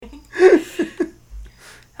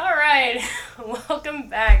Welcome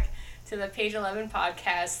back to the Page 11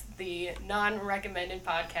 podcast, the non-recommended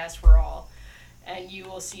podcast for all. And you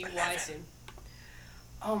will see why soon.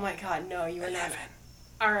 Oh my god, no, you were not.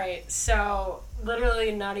 Alright, so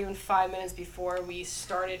literally not even 5 minutes before we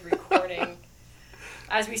started recording,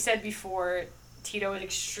 as we said before, Tito was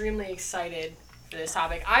extremely excited for this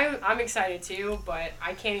topic. I'm excited too, but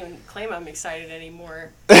I can't even claim I'm excited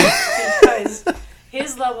anymore because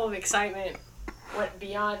his level of excitement went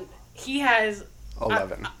beyond. He has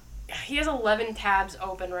 11. He has 11 tabs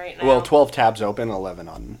open right now. Well, 12 tabs open, 11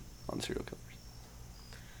 on serial killers.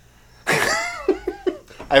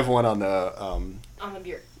 I have one on the on the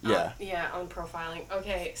beer. Yeah. On profiling.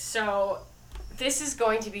 Okay, so this is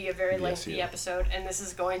going to be a very lengthy episode, and this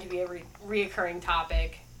is going to be a reoccurring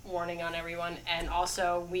topic. Warning on everyone, and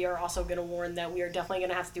also we are also going to warn that we are definitely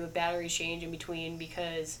going to have to do a battery change in between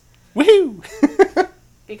because woohoo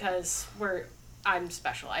because I'm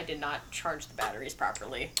special. I did not charge the batteries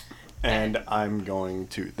properly. And I'm going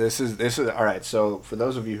to this is all right. So for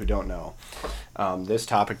those of you who don't know, this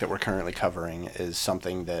topic that we're currently covering is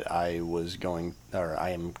something that I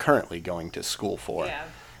am currently going to school for. Yeah.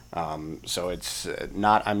 So it's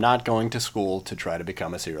not. I'm not going to school to try to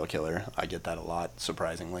become a serial killer. I get that a lot,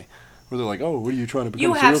 surprisingly. Where they're like, "Oh, what are you trying to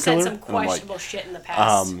become a serial killer?" You have said some questionable shit in the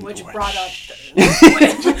past, which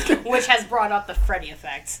has brought up the Freddy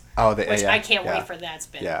effect. Oh, which I can't wait for that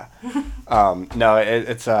spin. Yeah. No,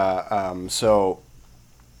 it's so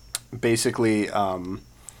basically, I'm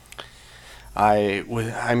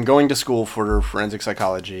going to school for forensic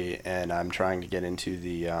psychology, and I'm trying to get into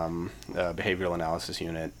the behavioral analysis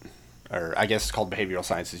unit, or I guess it's called behavioral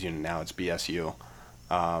sciences unit now. It's BSU,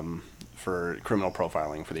 for criminal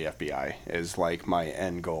profiling for the FBI is like my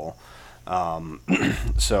end goal.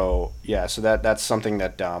 So that's something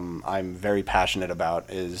that I'm very passionate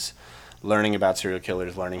about, is learning about serial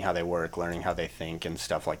killers, learning how they work, learning how they think, and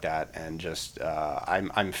stuff like that. And just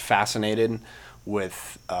I'm fascinated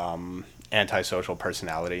with antisocial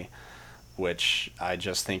personality, which I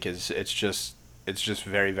just think it's just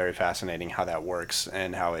very, very fascinating how that works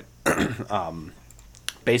and how it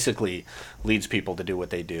basically leads people to do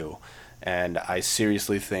what they do. And I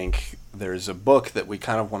seriously think there's a book that we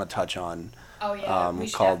kind of want to touch on. Oh yeah,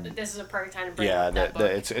 this is a perfect time to bring up that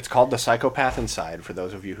book. It's called The Psychopath Inside. For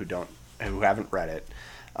those of you who haven't read it,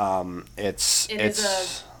 it's a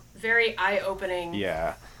very eye-opening.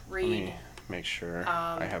 Yeah. Read. Let me make sure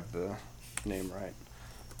I have the name right.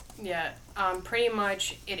 Yeah. Pretty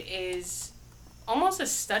much, it is almost a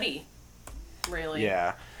study, really.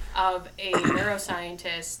 Yeah. Of a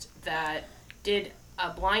neuroscientist that did a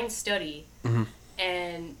blind study,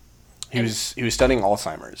 and he was studying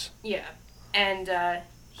Alzheimer's. Yeah, and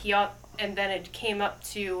then it came up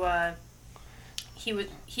to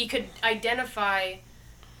he could identify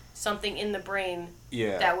something in the brain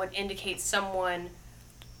that would indicate someone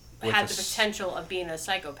had the potential of being a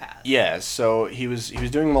psychopath. Yeah, so he was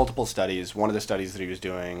doing multiple studies. One of the studies that he was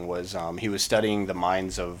doing was he was studying the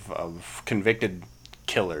minds of convicted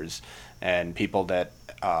killers and people that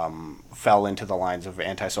fell into the lines of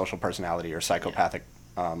antisocial personality or psychopathic,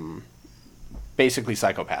 basically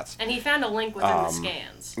psychopaths. And he found a link within the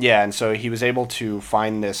scans. Yeah, and so he was able to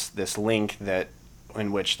find this link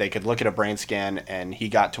in which they could look at a brain scan, and he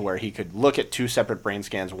got to where he could look at two separate brain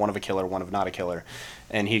scans, one of a killer, one of not a killer,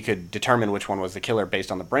 and he could determine which one was the killer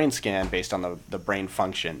based on the brain scan, based on the brain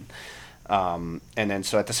function. And then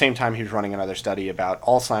so at the same time he was running another study about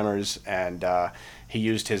Alzheimer's, and he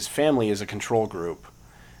used his family as a control group.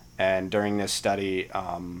 And during this study,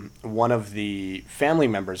 one of the family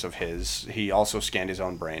members of his, he also scanned his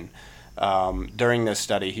own brain. During this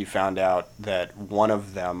study, he found out that one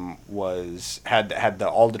of them had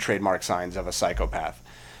all the trademark signs of a psychopath.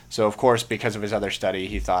 So, of course, because of his other study,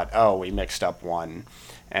 he thought, oh, we mixed up one.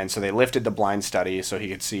 And so they lifted the blind study so he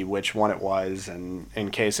could see which one it was. And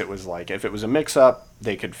in case it was if it was a mix-up,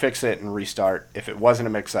 they could fix it and restart. If it wasn't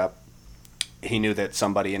a mix-up, he knew that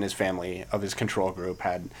somebody in his family of his control group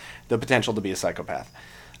had the potential to be a psychopath.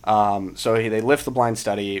 So they lift the blind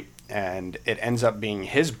study, and it ends up being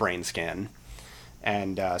his brain scan.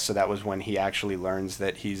 And so that was when he actually learns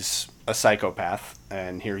that he's a psychopath,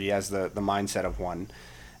 and here he has the mindset of one.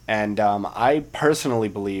 And I personally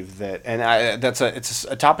believe that, and it's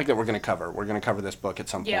a topic that we're going to cover. We're going to cover this book at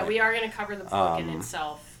some point. Yeah, we are going to cover the book in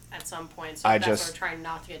itself at some point, so that's why we're trying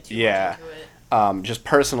not to get too much into it. Just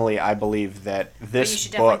personally, I believe that this you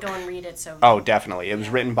should book... definitely go and read it. Oh, definitely. It was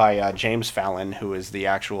written by James Fallon, who is the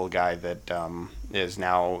actual guy that is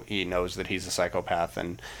now... He knows that he's a psychopath.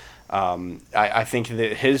 And I think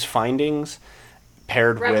that his findings,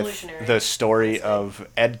 paired with the story of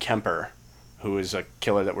Ed Kemper, who is a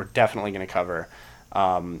killer that we're definitely going to cover.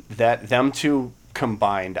 That them two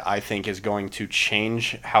combined, I think, is going to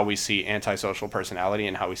change how we see antisocial personality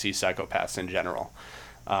and how we see psychopaths in general.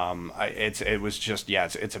 It's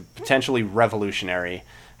a potentially revolutionary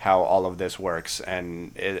how all of this works,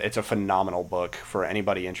 and it's a phenomenal book for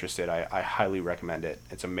anybody interested. I highly recommend it.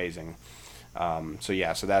 It's amazing. So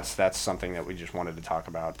that's something that we just wanted to talk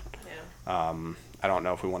about. Yeah. I don't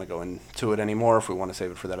know if we want to go into it anymore, if we want to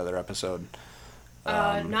save it for that other episode.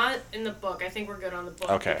 Not in the book. I think we're good on the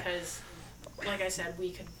book. Okay. Because, like I said,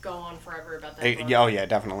 we could go on forever about that book. Oh, yeah,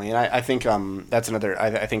 definitely. And I think that's another...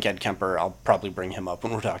 I think Ed Kemper, I'll probably bring him up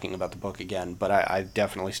when we're talking about the book again, but I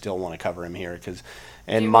definitely still want to cover him here, because...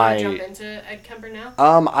 Do you want to jump into Ed Kemper now?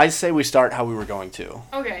 I say we start how we were going to.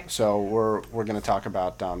 Okay. So we're going to talk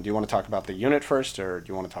about... do you want to talk about the unit first, or do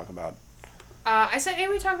you want to talk about... I said, hey,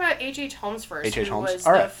 we talk about H.H. Holmes first. H.H. Holmes? Was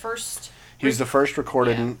all right. the first... He was the first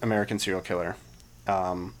recorded American serial killer.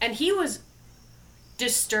 And he was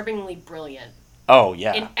disturbingly brilliant. Oh,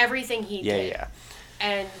 yeah. In everything he did. Yeah.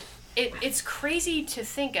 And it's crazy to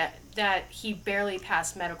think that he barely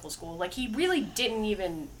passed medical school. Like, he really didn't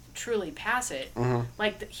even truly pass it. Mm-hmm.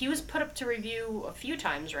 Like, he was put up to review a few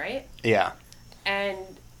times, right? Yeah. And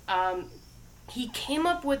he came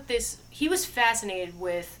up with this... He was fascinated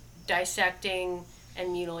with dissecting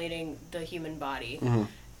and mutilating the human body. Mm-hmm.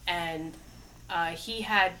 And he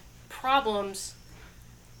had problems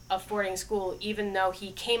affording school, even though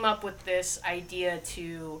he came up with this idea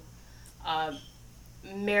to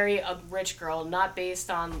marry a rich girl, not based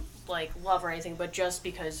on like love or anything, but just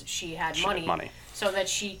because she had money, so that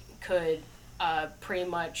she could pretty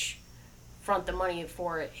much front the money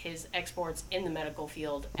for his exports in the medical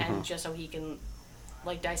field, and just so he can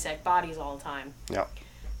like dissect bodies all the time. Yep.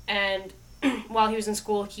 And while he was in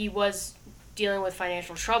school, he was dealing with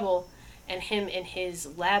financial trouble, and him and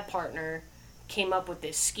his lab partner came up with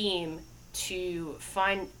this scheme to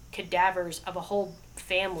find cadavers of a whole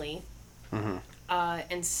family, and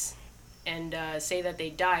say that they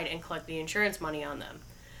died and collect the insurance money on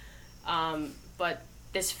them. But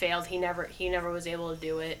this failed. He never was able to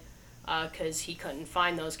do it because he couldn't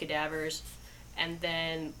find those cadavers. And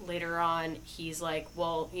then later on, he's like,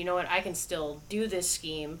 well, you know what? I can still do this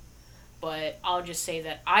scheme, but I'll just say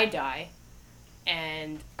that I die,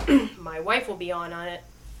 and my wife will be on it.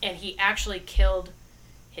 And he actually killed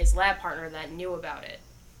his lab partner that knew about it.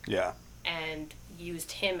 Yeah. And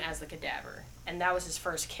used him as the cadaver. And that was his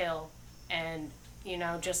first kill. And, you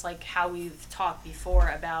know, just like how we've talked before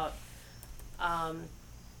about,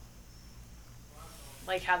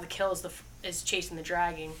 like how the kill is chasing the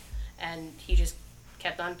dragon. And he just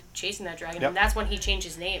kept on chasing that dragon. Yep. And that's when he changed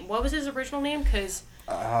his name. What was his original name? Because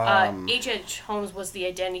H.H. Holmes was the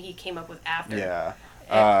identity he came up with after. Yeah.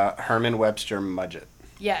 Herman Webster Mudgett.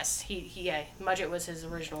 Yes, Mudgett was his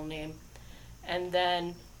original name. And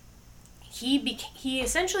then he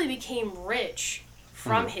essentially became rich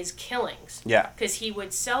from his killings. Yeah. Because he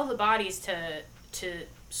would sell the bodies to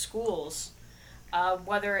schools,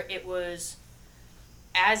 whether it was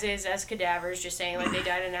as cadavers, just saying like they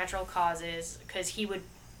died of natural causes, because he would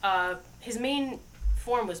his main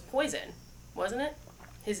form was poison, wasn't it?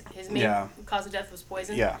 His main cause of death was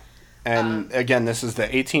poison. Yeah. And again, this is the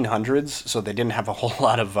 1800s, so they didn't have a whole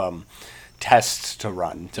lot of tests to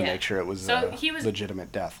run to make sure it was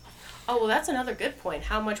legitimate death. Oh, well, that's another good point.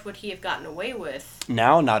 How much would he have gotten away with?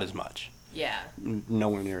 Now, not as much. Yeah.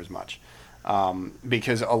 Nowhere near as much.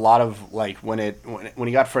 Because a lot of, like, when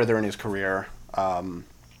he got further in his career,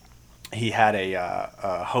 he had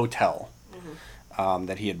a hotel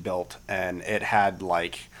that he had built, and it had,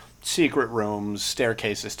 like, secret rooms,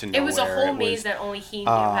 staircases to nowhere. It was a whole maze that only he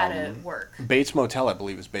knew how to work. Bates Motel, I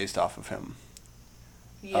believe, is based off of him.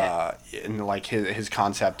 Yeah. And like his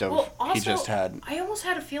concept of also, he just had. I almost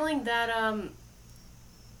had a feeling that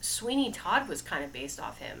Sweeney Todd was kind of based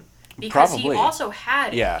off him, because Probably. He also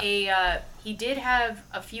had he did have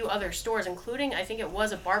a few other stores, including I think it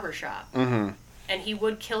was a barbershop. And he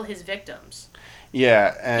would kill his victims.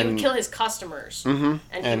 Yeah, and he would kill his customers, and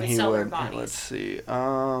he would sell their bodies. Let's see.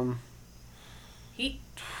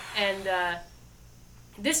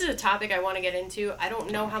 This is a topic I want to get into. I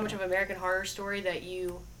don't know how much of American Horror Story that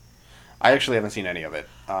you... I actually haven't seen any of it.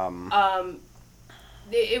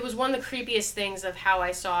 It was one of the creepiest things of how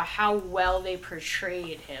I saw how well they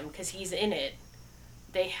portrayed him, because he's in it.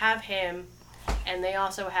 They have him, and they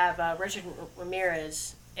also have Richard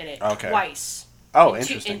Ramirez in it twice. Oh,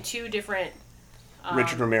 interesting. In two different...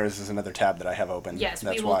 Richard Ramirez is another tab that I have open. Yes,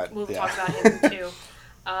 we'll talk about him too.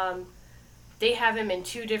 They have him in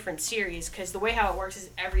two different series, because the way how it works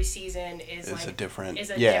is every season is a different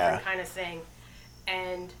kind of thing,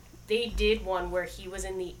 and they did one where he was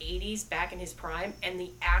in the 80s, back in his prime, and the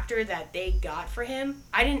actor that they got for him,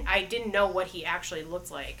 I didn't know what he actually looked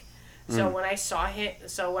like. So when I saw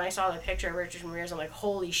the picture of Richard Ramirez, I'm like,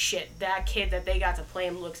 holy shit, that kid that they got to play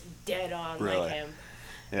him looks dead on like him.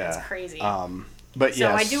 Yeah. That's crazy. But so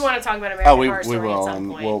I do want to talk about American Horror Story will, at some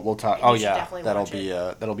point. We'll talk. Oh yeah,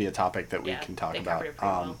 that'll be a topic that we can talk about.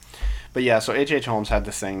 Well. But yeah, so H.H. Holmes had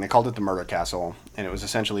this thing. They called it the Murder Castle, and it was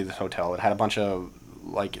essentially this hotel. It had a bunch of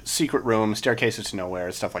like secret rooms, staircases to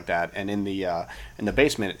nowhere, stuff like that. And in the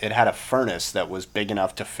basement, it had a furnace that was big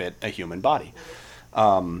enough to fit a human body.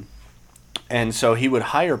 And so he would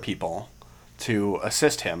hire people to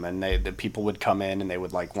assist him, and the people would come in and they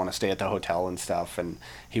would like want to stay at the hotel and stuff, and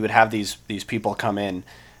he would have these people come in,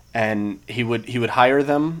 and he would hire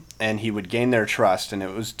them, and he would gain their trust, and it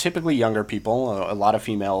was typically younger people, a lot of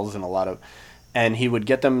females, and he would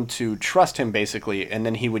get them to trust him basically, and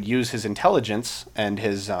then he would use his intelligence and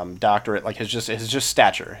his doctorate, like his just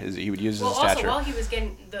stature. He would use his stature. Also, while he was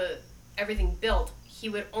getting everything built, he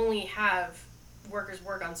would only have workers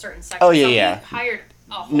work on certain sections. Oh yeah. He hired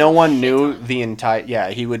no one knew the entire. Yeah,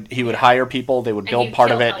 he would hire people. They would build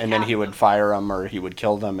part of it, and then he would fire them, or he would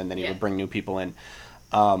kill them, and then he would bring new people in.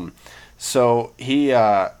 So he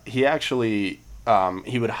actually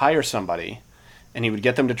he would hire somebody, and he would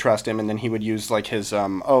get them to trust him, and then he would use like his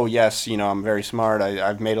oh yes, I'm very smart.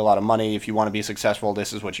 I've made a lot of money. If you want to be successful,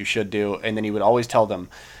 this is what you should do. And then he would always tell them.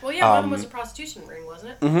 Well, yeah, one of them was a prostitution ring,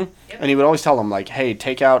 wasn't it? Mm-hmm. Yep. And he would always tell them like, hey,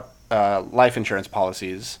 take out life insurance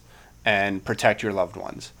policies and protect your loved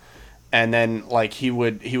ones. And then like he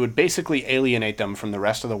would basically alienate them from the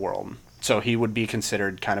rest of the world. So he would be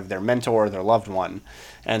considered kind of their mentor, their loved one.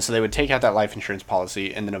 And so they would take out that life insurance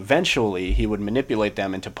policy, and then eventually he would manipulate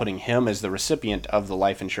them into putting him as the recipient of the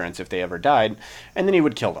life insurance if they ever died, and then he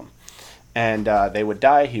would kill them. And they would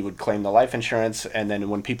die, he would claim the life insurance, and then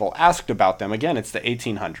when people asked about them, again, it's the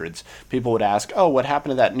 1800s, people would ask, oh, what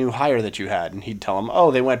happened to that new hire that you had? And he'd tell them,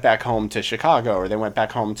 oh, they went back home to Chicago, or they went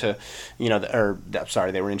back home to,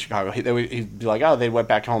 they were in Chicago. He'd be like, oh, they went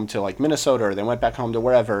back home to, like, Minnesota, or they went back home to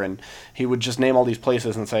wherever, and he would just name all these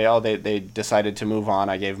places and say, oh, they decided to move on.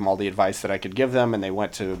 I gave them all the advice that I could give them, and they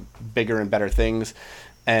went to bigger and better things.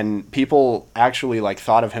 And people actually like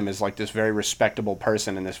thought of him as like this very respectable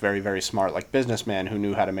person and this very, very smart like businessman who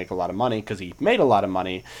knew how to make a lot of money, because he made a lot of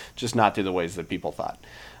money, just not through the ways that people thought.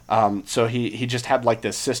 So he just had like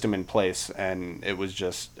this system in place, and it was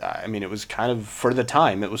just, it was kind of, for the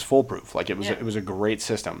time, it was foolproof. Like it was a great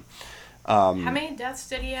system. How many deaths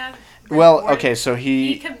did he have? Well, okay, so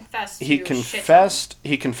he confessed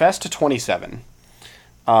to 27.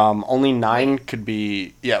 Only 9 could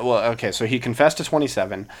be, so he confessed to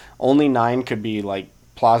 27, only 9 could be, like,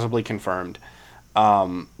 plausibly confirmed,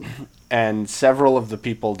 and several of the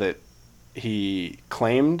people that he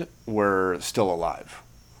claimed were still alive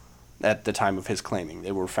at the time of his claiming.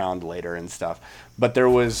 They were found later and stuff, but there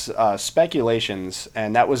was speculations,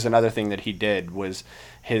 and that was another thing that he did, was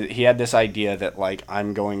he had this idea that, like,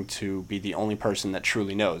 I'm going to be the only person that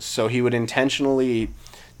truly knows, so he would intentionally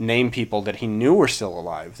name people that he knew were still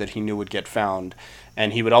alive, that he knew would get found,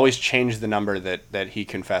 and he would always change the number that he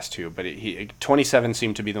confessed to. But 27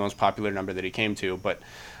 seemed to be the most popular number that he came to. But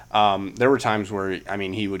there were times where,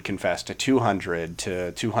 he would confess to 200,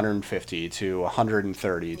 to 250, to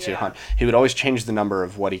 130, he would always change the number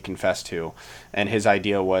of what he confessed to. And his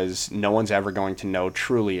idea was, no one's ever going to know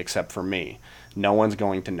truly except for me. No one's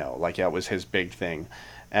going to know. Like, that was his big thing.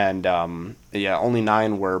 And only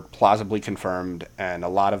 9 were plausibly confirmed, and a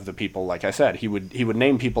lot of the people, like I said, he would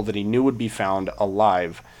name people that he knew would be found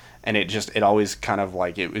alive, and it always kind of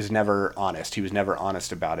like, it was never honest. He was never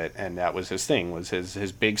honest about it, and that was his thing. Was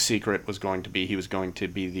his big secret was going to be, he was going to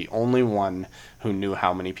be the only one who knew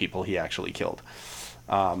how many people he actually killed.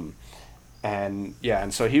 And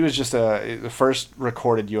so he was just the first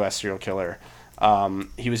recorded U.S. serial killer.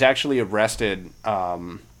 He was actually arrested,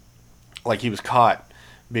 he was caught,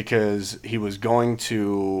 because he was going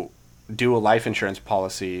to do a life insurance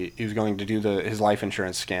policy. He was going to do his life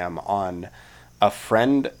insurance scam on a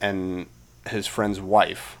friend and his friend's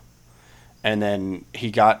wife. And then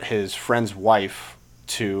he got his friend's wife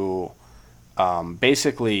to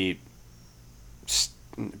basically,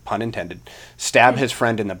 pun intended, stab his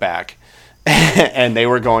friend in the back. And they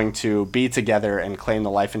were going to be together and claim the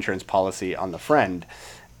life insurance policy on the friend.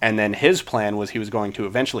 And then his plan was he was going to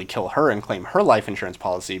eventually kill her and claim her life insurance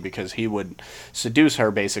policy, because he would seduce her,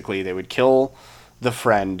 basically. They would kill the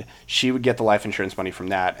friend. She would get the life insurance money from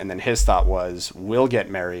that. And then his thought was, we'll get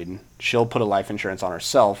married. She'll put a life insurance on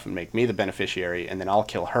herself and make me the beneficiary. And then I'll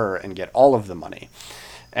kill her and get all of the money.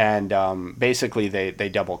 And basically they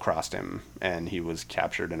double-crossed him, and he was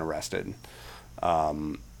captured and arrested.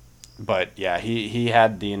 But yeah, he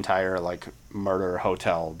had the entire like murder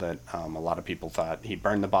hotel that a lot of people thought he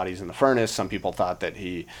burned the bodies in the furnace. Some people thought that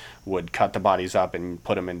he would cut the bodies up and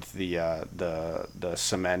put them into the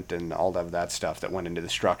cement and all of that stuff that went into the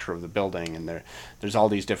structure of the building. And there's all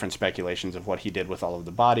these different speculations of what he did with all of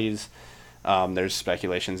the bodies. There's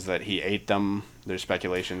speculations that he ate them. There's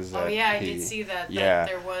speculations that I did see that. Yeah.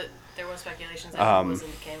 There was speculations that it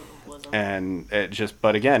wasn't cannibalism. And it just,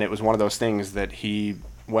 but again, it was one of those things that he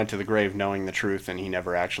went to the grave knowing the truth, and he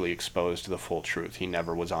never actually exposed the full truth. He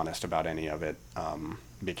never was honest about any of it,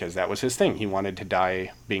 because that was his thing. He wanted to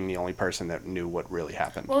die being the only person that knew what really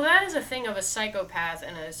happened. Well, that is a thing of a psychopath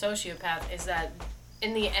and a sociopath, is that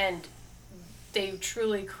in the end, they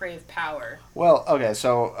truly crave power. Well, okay,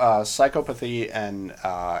 so psychopathy and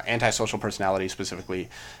antisocial personality specifically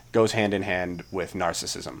goes hand in hand with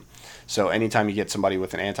narcissism. So anytime you get somebody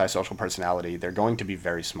with an antisocial personality, they're going to be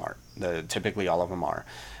very smart. Typically all of them are.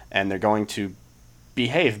 And they're going to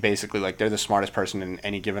behave basically like they're the smartest person in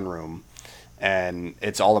any given room. And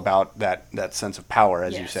it's all about that sense of power,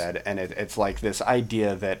 as you said. And it's like this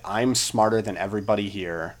idea that I'm smarter than everybody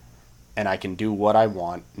here, and I can do what I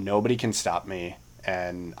want. Nobody can stop me,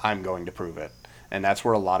 and I'm going to prove it. And that's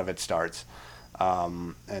where a lot of it starts.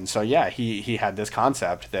 And so, yeah, he had this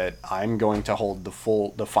concept that I'm going to hold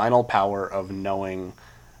the final power of knowing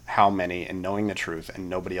how many and knowing the truth, and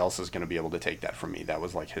nobody else is going to be able to take that from me. That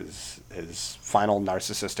was like his final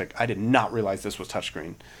narcissistic. I did not realize this was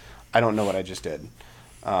touchscreen. I don't know what I just did.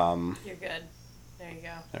 You're good. There you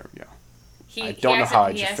go. There we go. He Just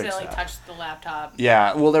accidentally fixed that. touched the laptop.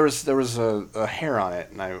 Yeah, well, there was a hair on it,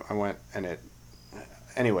 and I went and it.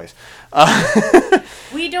 Anyways,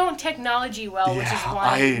 we don't technology well, which is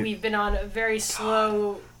why we've been on a very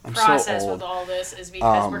slow process with all this, is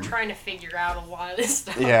because we're trying to figure out a lot of this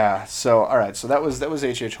stuff. Yeah. So all right. So that was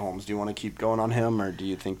H.H. Holmes. Do you want to keep going on him, or do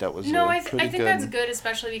you think that was no? I think good? That's good,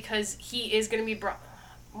 especially because he is going to be brought.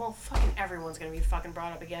 Well, fucking everyone's going to be fucking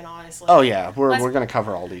brought up again, honestly. Oh yeah, we're going to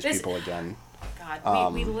cover all these people again.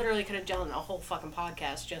 God, we literally could have done a whole fucking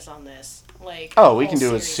podcast just on this. Like, we can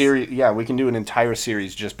do a series. Yeah, we can do an entire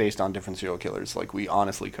series just based on different serial killers. Like, we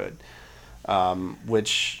honestly could.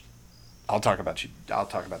 Which I'll talk about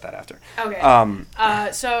that after.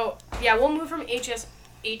 Okay. So yeah, we'll move from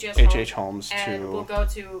H.H. Holmes and we'll go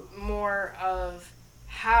to more of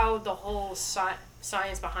how the whole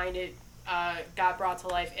science behind it got brought to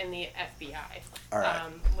life in the FBI. All right.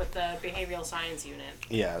 With the behavioral science unit.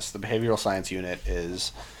 Yes, the behavioral science unit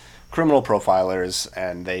is criminal profilers,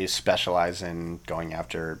 and they specialize in going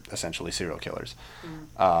after essentially serial killers.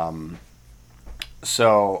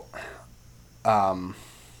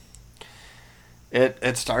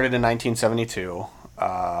 It started in 1972.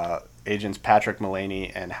 Agents Patrick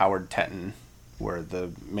Mullaney and Howard Tetton were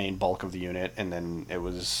the main bulk of the unit, and then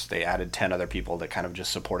they added 10 other people that kind of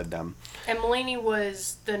just supported them. And Mullaney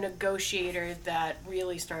was the negotiator that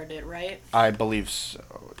really started it, right? I believe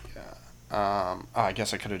so, yeah. I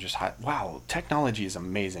guess I could have just wow, technology is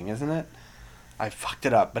amazing, isn't it? I fucked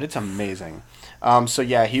it up, but it's amazing. So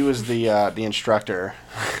yeah, he was the instructor,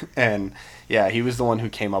 and yeah, he was the one who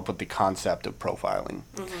came up with the concept of profiling.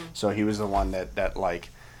 Mm-hmm. So he was the one that like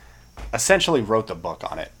essentially wrote the book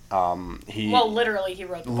on it. Literally, he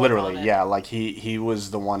wrote the book literally, on it. Yeah, like he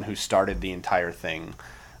was the one who started the entire thing,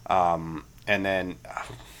 and then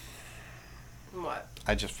what?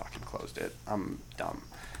 I just fucking closed it. I'm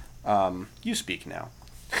dumb. You speak now.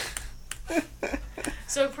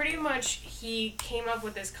 So pretty much, he came up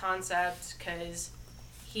with this concept because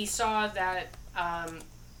he saw that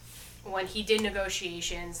when he did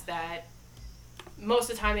negotiations, that most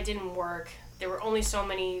of the time it didn't work. There were only so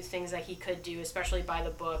many things that he could do, especially by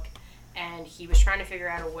the book, and he was trying to figure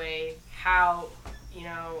out a way how,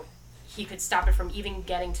 he could stop it from even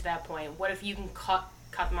getting to that point. What if you can cut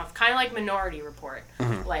them off? Kind of like Minority Report.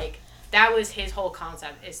 Mm-hmm. Like, that was his whole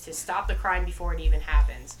concept, is to stop the crime before it even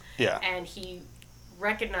happens. Yeah. And he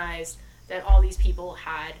recognized that all these people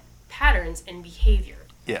had patterns in behavior.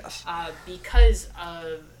 Yes. Because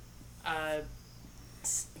of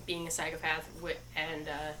being a psychopath and...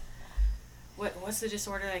 What's the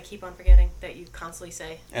disorder that I keep on forgetting that you constantly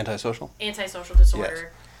say? Antisocial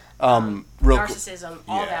disorder. Yes. Narcissism,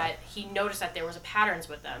 all that. He noticed that there was patterns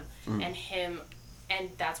with them, and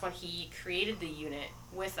that's when he created the unit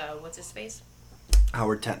with what's his face?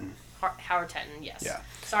 Howard Tetton. Howard Tetton, yes. Yeah.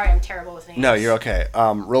 Sorry, I'm terrible with names. No, you're okay.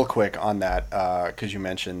 Real quick on that, because you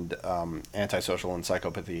mentioned antisocial and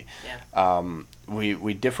psychopathy. Yeah.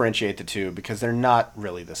 We differentiate the two because they're not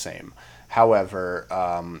really the same. However,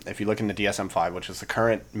 if you look in the DSM-5, which is the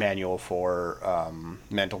current manual for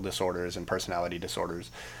mental disorders and personality disorders,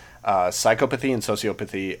 psychopathy and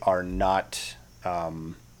sociopathy are not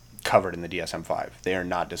covered in the DSM-5. They are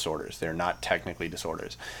not disorders. They are not technically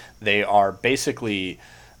disorders. They are basically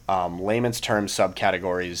layman's term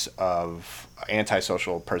subcategories of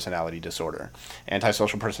antisocial personality disorder.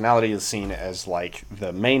 Antisocial personality is seen as like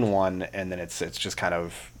the main one, and then it's just kind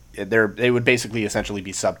of they would basically essentially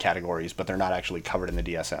be subcategories, but they're not actually covered in the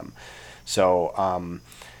DSM. So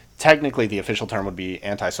technically, the official term would be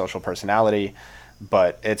antisocial personality.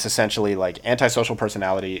 But it's essentially like antisocial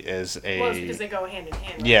personality is a... Well, it's because they go hand in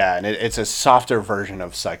hand. Right? Yeah, and it's a softer version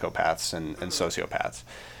of psychopaths and sociopaths.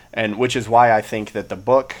 And which is why I think that the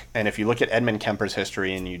book, and if you look at Edmund Kemper's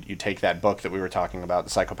history and you take that book that we were talking about,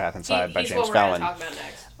 The Psychopath Inside by James Fallon. He's what we're going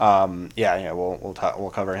to talk about next. Yeah,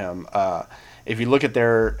 we'll cover him. If you look at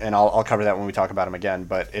their... And I'll cover that when we talk about him again,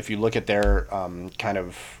 but if you look at their kind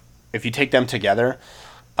of... If you take them together...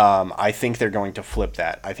 I think they're going to flip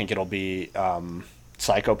that. I think it'll be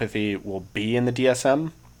psychopathy will be in the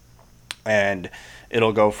DSM, and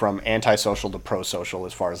it'll go from antisocial to prosocial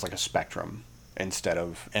as far as like a spectrum instead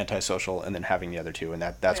of antisocial and then having the other two. And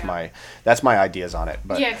that's my ideas on it.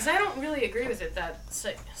 But yeah, because I don't really agree with it that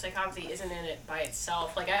psychopathy isn't in it by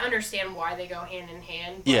itself. Like I understand why they go hand in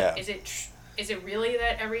hand. But yeah. Is it really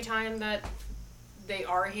that every time that they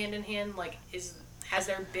are hand in hand? Like has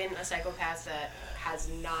there been a psychopath that has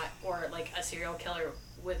not, or like a serial killer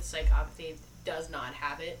with psychopathy does not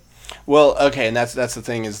have it? Well, okay, and that's the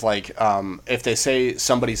thing is like if they say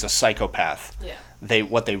somebody's a psychopath,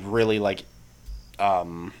 what they really like,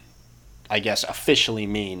 I guess officially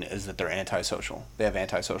mean is that they're antisocial. They have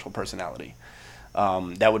antisocial personality.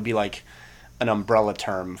 That would be like an umbrella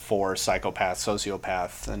term for psychopath,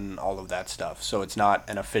 sociopath, and all of that stuff. So it's not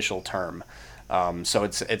an official term. So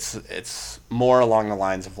it's more along the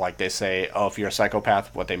lines of like they say, oh, if you're a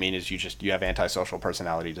psychopath, what they mean is you have antisocial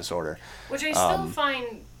personality disorder. Which I still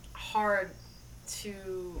find hard to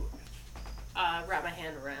wrap my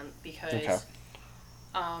hand around because,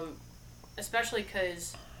 especially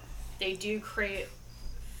because they do crave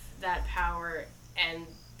that power and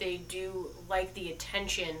they do like the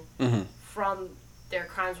attention from their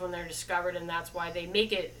crimes when they're discovered, and that's why they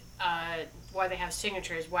make it. Why they have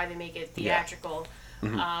signatures, why they make it theatrical,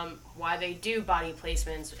 why they do body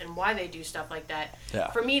placements, and why they do stuff like that.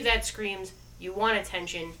 Yeah. For me, that screams you want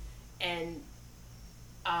attention, and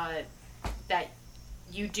that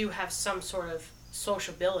you do have some sort of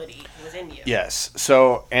sociability within you. Yes.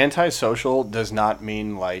 So antisocial does not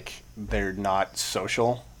mean like they're not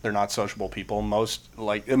social. They're not sociable people.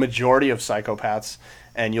 The majority of psychopaths,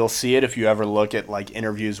 and you'll see it if you ever look at like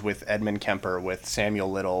interviews with Edmund Kemper, with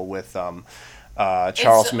Samuel Little, with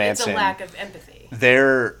Charles Manson. It's a lack of empathy.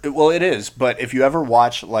 It is. But if you ever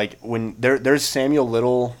watch like when there's Samuel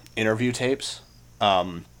Little interview tapes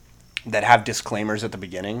that have disclaimers at the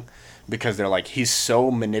beginning because they're like he's so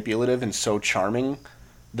manipulative and so charming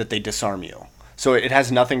that they disarm you. So it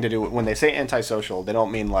has nothing to do with when they say antisocial. They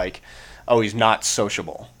don't mean like, oh, he's not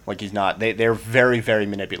sociable. Like he's not. They're very, very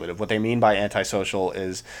manipulative. What they mean by antisocial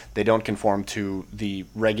is they don't conform to the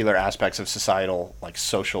regular aspects of societal like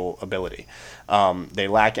social ability. They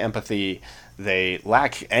lack empathy. They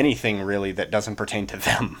lack anything really that doesn't pertain to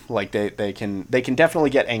them. Like they can definitely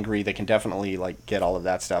get angry. They can definitely like get all of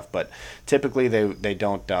that stuff. But typically they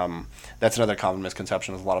don't. That's another common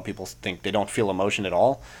misconception is a lot of people think they don't feel emotion at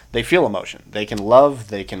all. They feel emotion. They can love.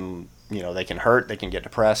 They can hurt. They can get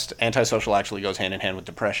depressed. Antisocial actually goes hand in hand with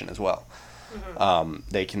depression as well.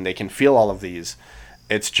 They can feel all of these.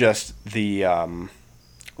 It's just the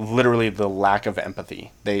literally the lack of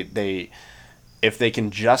empathy. They if they can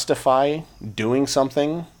justify doing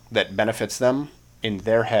something that benefits them in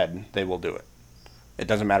their head, they will do it. It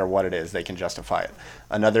doesn't matter what it is, they can justify it.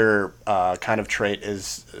 Another kind of trait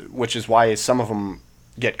is, which is why some of them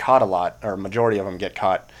get caught a lot, or majority of them get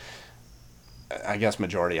caught. I guess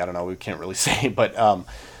majority, I don't know, we can't really say, but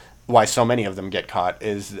why so many of them get caught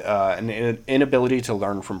is an inability to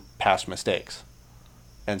learn from past mistakes.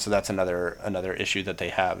 And so that's another issue that they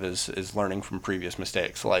have is learning from previous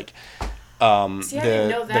mistakes. Like I didn't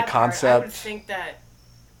know that the concept. Part. I would think that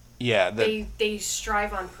they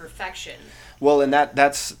strive on perfection. Well, and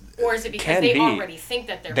that's or is it because they already think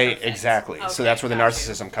that they're perfect? Exactly. Okay, so that's where the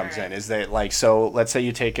narcissism comes in. Is that like so? Let's say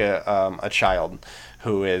you take a child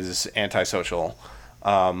who is antisocial.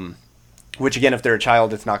 Which again, if they're a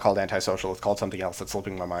child, it's not called antisocial. It's called something else that's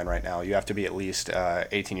slipping my mind right now. You have to be at least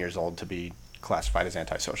 18 years old to be classified as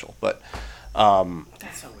antisocial. But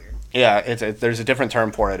that's so weird. Yeah, there's a different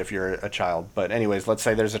term for it if you're a child. But anyways, let's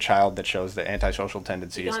say there's a child that shows the antisocial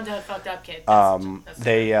tendencies. Gone to fucked up kid.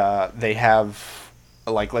 They have,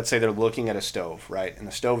 like, let's say they're looking at a stove, right? And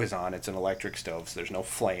the stove is on. It's an electric stove, so there's no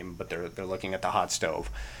flame, but they're looking at the hot stove,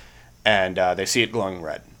 and they see it glowing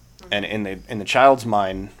red. Mm-hmm. And in the child's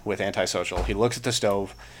mind with antisocial, he looks at the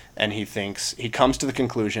stove, and he comes to the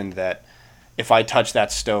conclusion that if I touch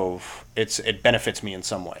that stove, it benefits me in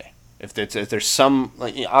some way. If there's some,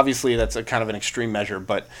 obviously that's a kind of an extreme measure,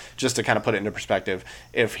 but just to kind of put it into perspective,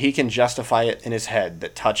 if he can justify it in his head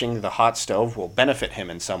that touching the hot stove will benefit him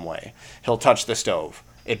in some way, he'll touch the stove.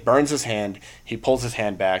 It burns his hand. He pulls his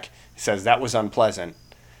hand back. He says that was unpleasant.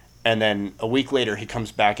 And then a week later, he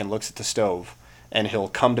comes back and looks at the stove, and he'll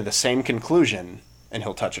come to the same conclusion, and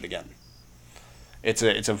he'll touch it again. It's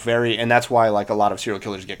a very, and that's why like a lot of serial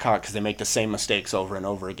killers get caught, because they make the same mistakes over and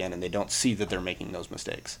over again, and they don't see that they're making those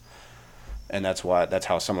mistakes. And that's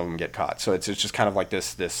how some of them get caught. So it's just kind of like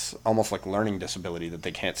this almost like learning disability that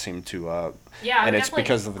they can't seem to. Yeah, and it's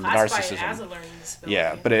because of the narcissism. It as a learning disability.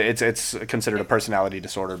 Yeah, but it's considered a personality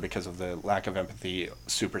disorder because of the lack of empathy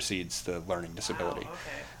supersedes the learning disability.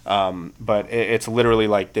 Wow, okay. But it's literally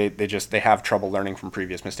like they have trouble learning from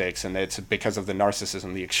previous mistakes, and it's because of the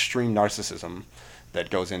narcissism, the extreme narcissism, that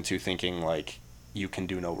goes into thinking like you can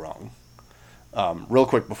do no wrong. Real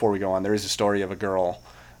quick before we go on, there is a story of a girl.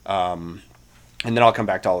 And then I'll come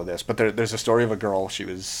back to all of this. But there's a story of a girl. She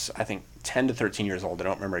was, I think, 10 to 13 years old. I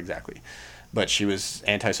don't remember exactly. But she was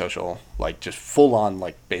antisocial, like just full on,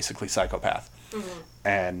 like basically psychopath. Mm-hmm.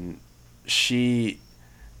 And she,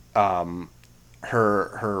 a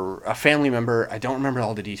family member, I don't remember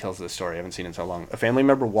all the details of the story. I haven't seen it in so long. A family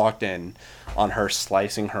member walked in on her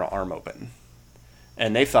slicing her arm open.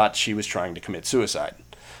 And they thought she was trying to commit suicide.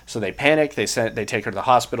 So they panic, they take her to the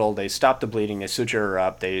hospital, they stop the bleeding, they suture her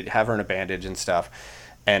up, they have her in a bandage and stuff.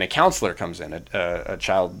 And a counselor comes in, a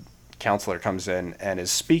child counselor comes in and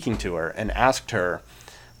is speaking to her and asked her,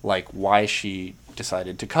 like, why she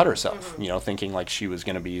decided to cut herself, mm-hmm. Thinking like she was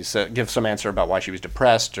going to give some answer about why she was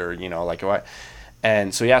depressed or, like why.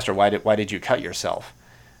 And so he asked her, why did you cut yourself?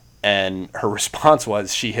 And her response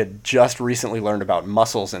was she had just recently learned about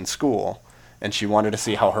muscles in school, and she wanted to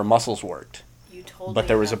see how her muscles worked. But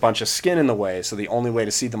there was a bunch of skin in the way, so the only way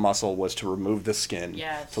to see the muscle was to remove the skin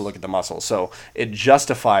to look at the muscle. So it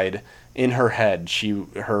justified in her head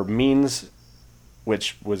her means,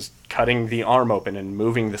 which was cutting the arm open and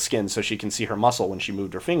moving the skin so she can see her muscle when she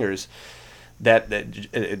moved her fingers. That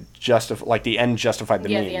like the end justified the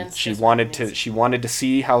means. She wanted to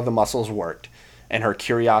see how the muscles worked, and her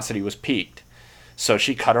curiosity was piqued. So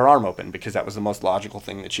she cut her arm open because that was the most logical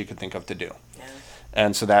thing that she could think of to do. Yeah.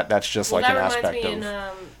 And so that's just like an aspect of. That reminds me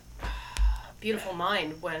in Beautiful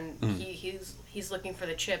Mind when he's looking for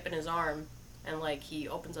the chip in his arm, and like he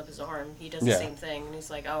opens up his arm, he does the same thing, and he's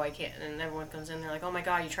like, oh, I can't, and everyone comes in, they're like, oh my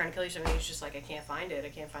god, you're trying to kill yourself, and he's just like, I can't find it, I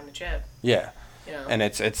can't find the chip. Yeah. And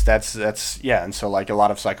that's and so like a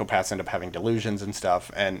lot of psychopaths end up having delusions and stuff,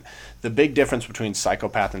 and the big difference between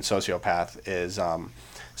psychopath and sociopath is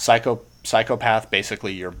psychopath,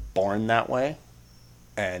 basically you're born that way.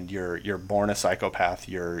 And you're born a psychopath.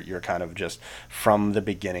 You're kind of just from the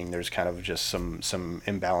beginning. There's kind of just some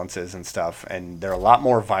imbalances and stuff, and they're a lot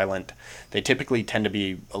more violent. They typically tend to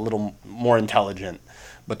be a little more intelligent,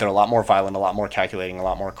 but they're a lot more violent, a lot more calculating, a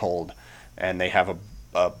lot more cold, and they have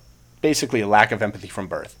basically a lack of empathy from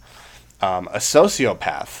birth. A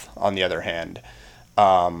sociopath, on the other hand,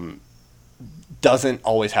 doesn't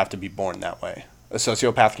always have to be born that way. A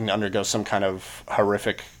sociopath can undergo some kind of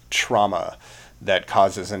horrific trauma that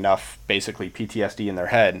causes enough, basically, PTSD in their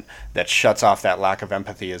head that shuts off that lack of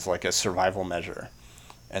empathy as like a survival measure.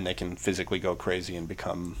 And they can physically go crazy and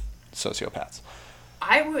become sociopaths.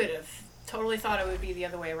 I would have totally thought it would be the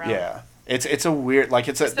other way around. Yeah. It's a weird, like,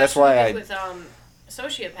 especially that's why I... with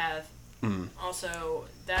sociopath, also,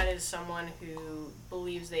 that is someone who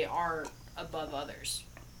believes they are above others.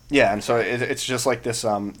 Yeah, and so it's just like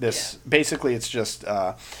this, basically it's just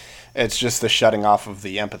the shutting off of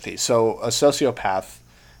the empathy. So a sociopath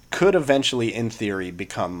could eventually, in theory,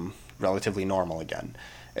 become relatively normal again.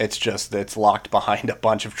 It's just that it's locked behind a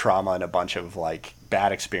bunch of trauma and a bunch of like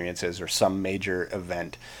bad experiences or some major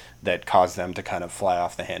event that caused them to kind of fly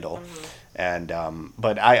off the handle. Mm-hmm. And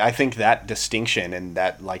but I think that distinction and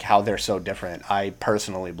that like how they're so different, I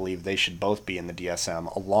personally believe they should both be in the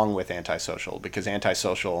DSM along with antisocial, because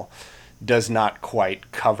antisocial does not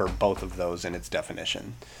quite cover both of those in its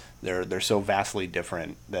definition. They're so vastly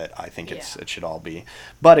different that I think it should all be.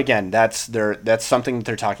 But again, that's something that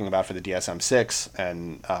they're talking about for the DSM-6,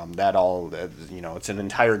 and that all it's an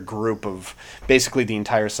entire group of basically the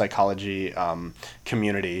entire psychology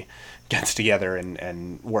community gets together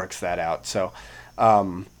and works that out. So.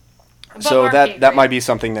 That might be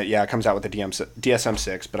something that comes out with the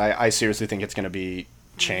DSM-6, but I seriously think it's going to be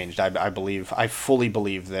changed. I fully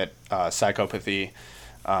believe that psychopathy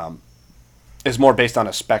is more based on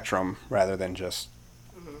a spectrum rather than just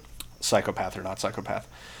psychopath or not psychopath.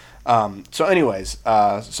 So anyways,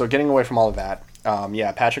 so getting away from all of that,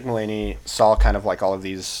 Patrick Mullaney saw kind of like all of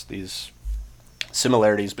these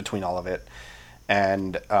similarities between all of it.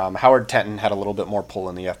 And Howard Tenton had a little bit more pull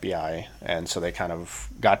in the FBI, and so they kind of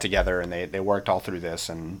got together and they worked all through this.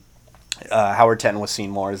 And Howard Tenton was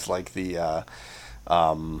seen more as like the,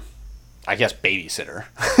 I guess, babysitter,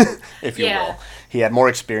 if you will. He had more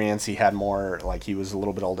experience. He had more, like, he was a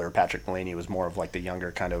little bit older. Patrick Mullaney was more of like the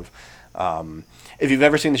younger kind of. If you've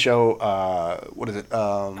ever seen the show, what is it?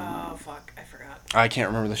 Oh fuck, I forgot. I can't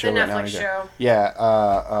remember the show right now. The Netflix show.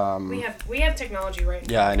 Yeah. We have technology right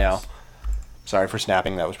now. Yeah, I know. Sorry for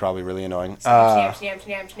snapping. That was probably really annoying. Snap.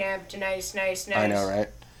 Nice. I know, right?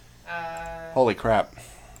 Holy crap.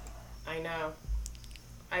 I know.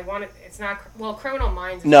 I want it. It's not. Well, Criminal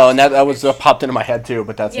Minds. No, and that was popped into my head too,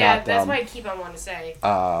 but that's not. Yeah, that's why I keep on wanting to say.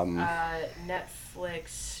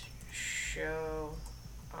 Netflix show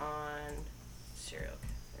on serial.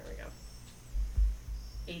 There we go.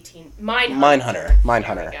 18.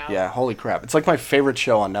 Mindhunter. Yeah, holy crap. It's like my favorite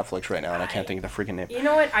show on Netflix right now, and I can't think of the freaking name. You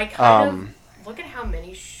know what? I kind of. Look at how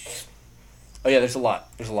many. Oh yeah, there's a lot.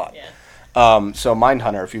 Yeah. So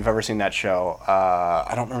Mindhunter, if you've ever seen that show,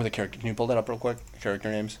 I don't remember the character. Can you pull that up real quick?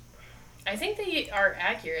 Character names. I think they are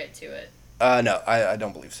accurate to it. No, I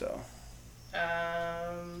don't believe so.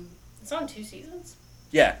 It's on 2 seasons.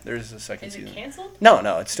 Yeah, there's a second season. Is it canceled?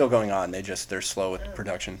 No, it's still going on. They're slow with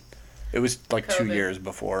production. It was like COVID. 2 years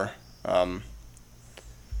before.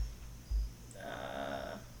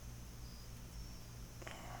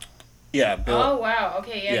 Yeah, Bill. Oh wow.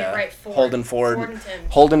 Okay, yeah, you're right. Holden Ford.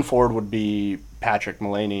 Holden Ford would be Patrick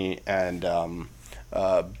Mullaney, and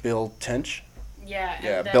Bill Tench. Yeah.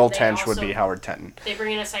 Yeah, Bill Tench would be Howard Tenton. They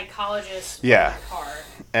bring in a psychologist. Yeah. In the car.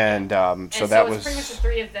 And so that was was pretty much the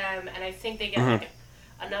 3 of them, and I think they get like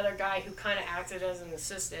another guy who kind of acted as an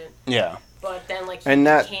assistant. Yeah. But then like he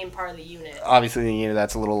became part of the unit. Obviously,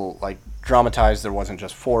 that's a little like dramatized. There wasn't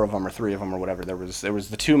just 4 of them or 3 of them or whatever. There was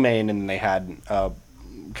the 2 main, and they had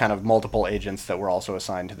kind of multiple agents that were also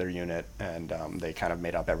assigned to their unit, and they kind of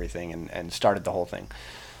made up everything and started the whole thing.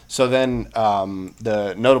 So then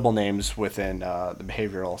the notable names within the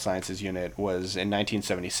behavioral sciences unit was in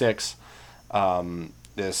 1976.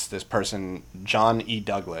 This person, John E.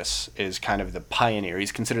 Douglas, is kind of the pioneer.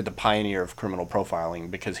 He's considered the pioneer of criminal profiling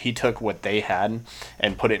because he took what they had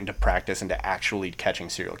and put it into practice into actually catching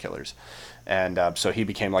serial killers. And so he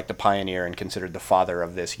became like the pioneer and considered the father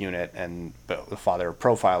of this unit and the father of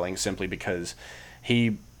profiling, simply because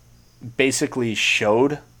he basically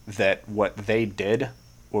showed that what they did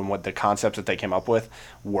and what the concepts that they came up with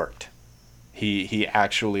worked. He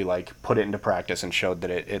actually like put it into practice and showed that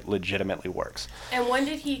it legitimately works. And when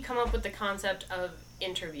did he come up with the concept of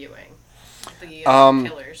interviewing the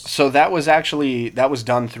killers? So that was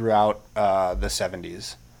done throughout the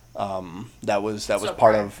 70s. That was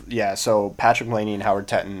part of so Patrick Mullaney and Howard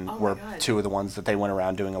Tenton were 2 of the ones that they went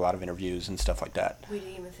around doing a lot of interviews and stuff like that. We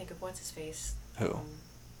didn't even think of what's his face. Who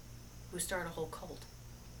started a whole cult.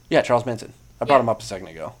 Yeah, Charles Manson. I brought him up a second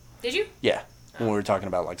ago. Did you? Yeah. When we were talking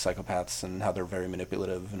about like psychopaths and how they're very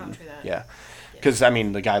manipulative and true that. Yeah. Because I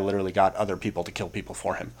mean the guy literally got other people to kill people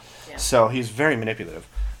for him. Yeah. So he's very manipulative.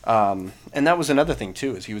 And that was another thing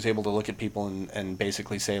too, is he was able to look at people and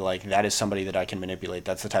basically say like, that is somebody that I can manipulate.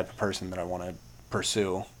 That's the type of person that I want to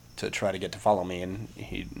pursue to try to get to follow me, and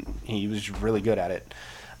he was really good at it.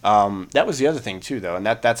 That was the other thing too, though, and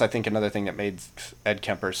that's I think another thing that made Ed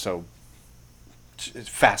Kemper so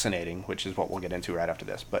fascinating, which is what we'll get into right after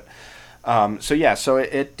this. But so in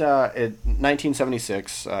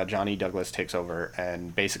 1976, John E. Douglas takes over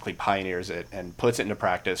and basically pioneers it and puts it into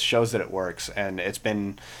practice, shows that it works, and it's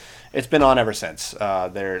been on ever since.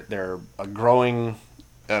 They're a growing,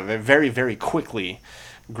 very very quickly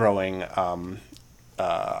growing,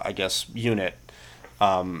 I guess, unit.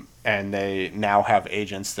 And they now have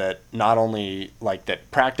agents that not only like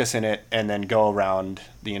that practice in it and then go around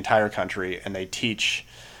the entire country and they teach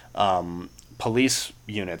police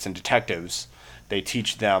units and detectives. They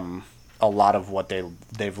teach them a lot of what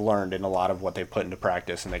they've learned and a lot of what they've put into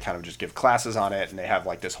practice, and they kind of just give classes on it, and they have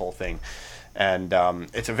like this whole thing. And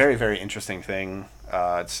it's a very, very interesting thing.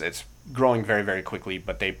 It's growing very, very quickly,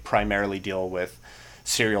 but they primarily deal with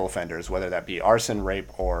serial offenders, whether that be arson,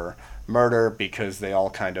 rape, or murder, because they all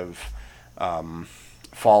kind of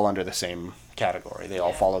fall under the same category. They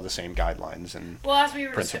all follow the same guidelines and well, as we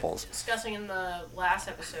were principles. Discussing in the last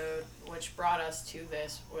episode, which brought us to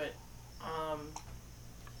this,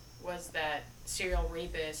 was that serial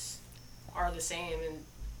rapists are the same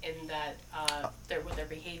in that with their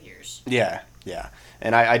behaviors. Yeah.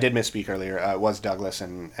 And I did misspeak earlier. It was Douglas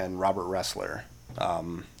and Robert Ressler.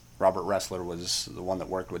 Robert Ressler was the one that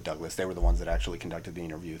worked with Douglas. They were the ones that actually conducted the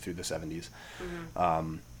interview through the 70s.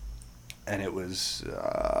 Mm-hmm. And it was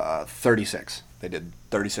 36. They did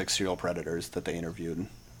 36 serial predators that they interviewed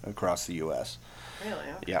across the U.S. Really?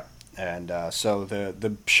 Okay. Yeah. And so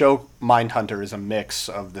the show Mindhunter is a mix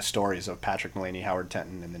of the stories of Patrick Mullaney, Howard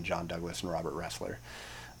Tenton, and then John Douglas and Robert Ressler.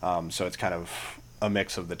 So it's kind of a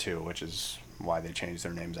mix of the two, which is why they changed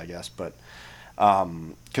their names, I guess. But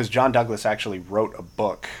because John Douglas actually wrote a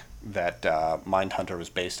book that Mindhunter was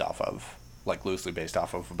based off of, like loosely based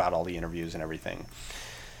off of, about all the interviews and everything.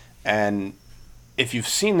 And if you've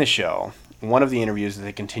seen the show, one of the interviews that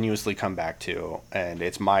they continuously come back to, and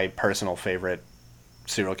it's my personal favorite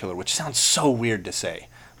serial killer, which sounds so weird to say.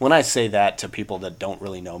 When I say that to people that don't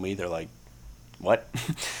really know me, they're like, what?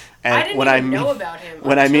 And I didn't even know about him.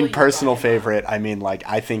 When I mean personal favorite, I mean, like,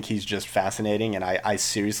 I think he's just fascinating, and I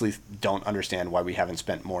seriously don't understand why we haven't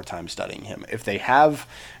spent more time studying him. If they have,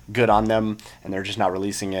 good on them, and they're just not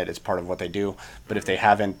releasing it, it's part of what they do. But if they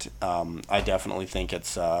haven't, I definitely think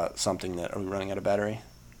it's something that... Are we running out of battery?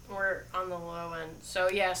 We're on the low end. So,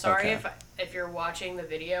 yeah, sorry if you're watching the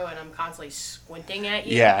video and I'm constantly squinting at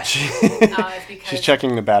you. Yeah, it's because she's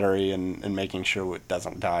checking the battery and making sure it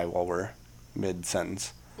doesn't die while we're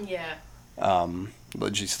mid-sentence. Yeah.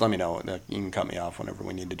 But just let me know. You can cut me off whenever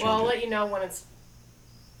we need to change it. Well, I'll let you know when it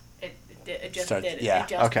just did it. Yeah, it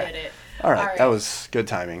just did it. All right, that was good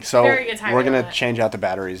timing. So very good timing. We're going to change out the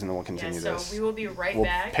batteries and then we'll continue this. So we will be back. We'll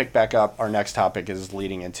pick back up. Our next topic is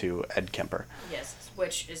leading into Ed Kemper. Yes,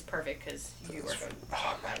 which is perfect because you are going to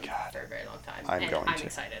talk about him for a very long time. I'm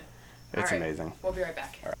excited. It's amazing. We'll be right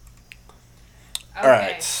back. All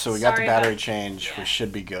right, so we got the battery change. Yeah. We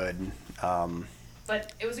should be good.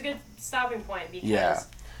 But it was a good stopping point because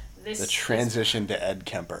the transition to Ed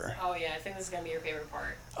Kemper. Oh, yeah, I think this is going to be your favorite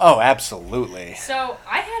part. Oh, absolutely. So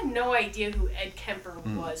I had no idea who Ed Kemper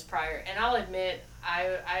was prior. And I'll admit,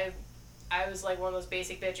 I was like one of those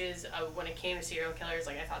basic bitches when it came to serial killers.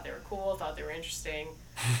 Like, I thought they were cool, thought they were interesting.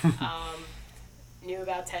 Knew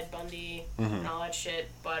about Ted Bundy and all that shit.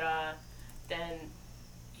 But then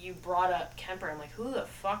you brought up Kemper. I'm like, who the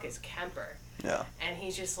fuck is Kemper? Yeah. And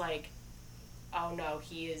he's just like... oh no,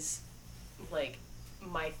 he is like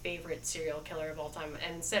my favorite serial killer of all time.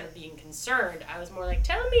 And instead of being concerned, I was more like,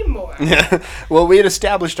 tell me more. Yeah. Well, we had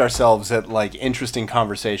established ourselves at like interesting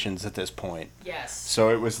conversations at this point. Yes. So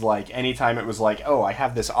it was like anytime it was like, oh, I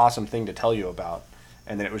have this awesome thing to tell you about.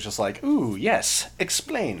 And then it was just like, ooh, yes,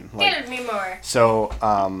 explain. Like, tell me more. So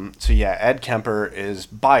yeah, Ed Kemper is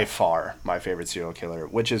by far my favorite serial killer,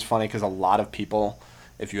 which is funny because a lot of people,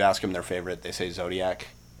 if you ask them their favorite, they say Zodiac.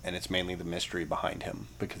 And it's mainly the mystery behind him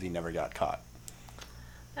because he never got caught.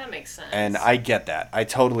 That makes sense. And I get that. I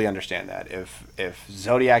totally understand that. If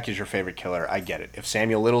Zodiac is your favorite killer, I get it. If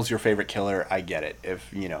Samuel Little's your favorite killer, I get it.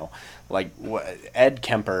 If, Ed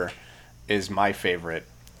Kemper is my favorite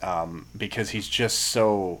because he's just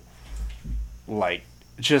so,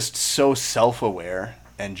 so self-aware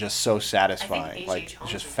and just so satisfying. Like,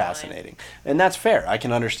 just fascinating. And that's fair. I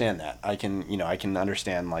can understand that. I can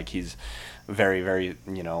understand, like, he's... very, very,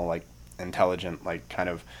 intelligent, kind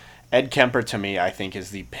of... Ed Kemper, to me, I think, is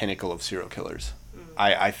the pinnacle of serial killers.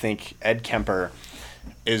 I think Ed Kemper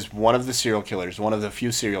is one of the serial killers, one of the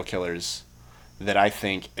few serial killers that I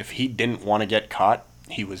think if he didn't want to get caught,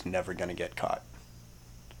 he was never going to get caught.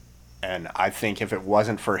 And I think if it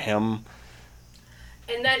wasn't for him...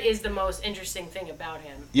 And that is the most interesting thing about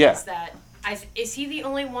him. Yeah. Is that... is he the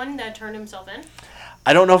only one that turned himself in?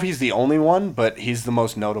 I don't know if he's the only one, but he's the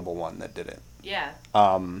most notable one that did it. Yeah.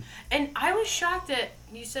 And I was shocked that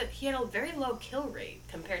you said he had a very low kill rate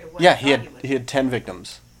compared to what I thought he had 10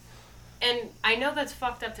 victims. And I know that's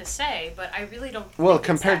fucked up to say, but I really don't think well,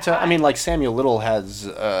 compared to, high. I mean, like Samuel Little has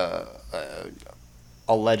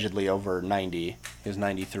allegedly over 90. He has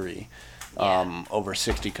 93. Over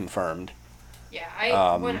 60 confirmed.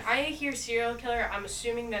 Yeah, when I hear serial killer, I'm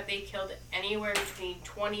assuming that they killed anywhere between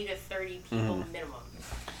 20 to 30 people minimum.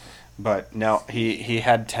 But no, he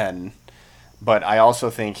had 10. But I also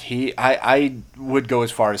think I would go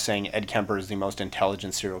as far as saying Ed Kemper is the most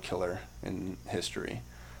intelligent serial killer in history.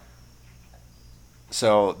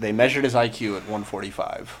 So they measured his IQ at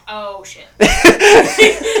 145. Oh, shit.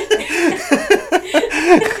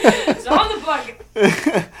 So on the book,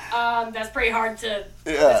 that's pretty hard to.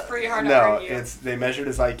 That's pretty hard to argue. No, they measured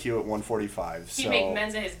his IQ at 145. He'd make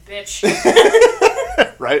Menza his bitch.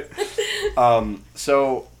 Right.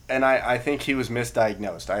 And I think he was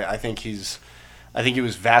misdiagnosed. I think he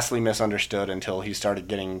was vastly misunderstood until he started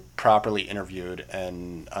getting properly interviewed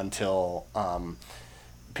and until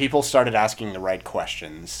people started asking the right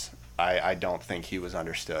questions. I don't think he was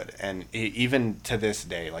understood. And even to this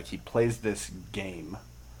day, like, he plays this game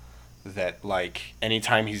that, like,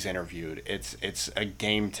 anytime he's interviewed, it's a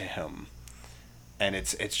game to him. And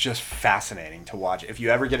it's just fascinating to watch. If you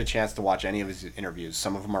ever get a chance to watch any of his interviews,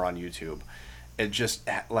 some of them are on YouTube. It's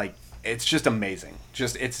just amazing.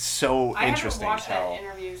 It's so interesting. I haven't watched that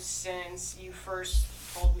interview since you first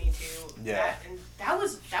told me to. Yeah. And that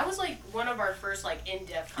was like one of our first, like,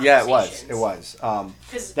 in-depth conversations. Yeah, it was.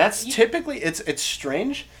 That's typically it's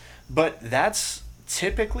strange, but that's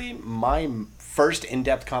typically my first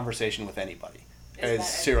in-depth conversation with anybody. Is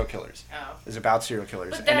serial killers. Oh. Is about serial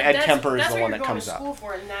killers. But and Ed Kemper is the one that comes up. That's what you're going to school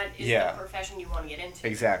for, and that is the profession you want to get into.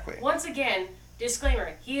 Exactly. Once again,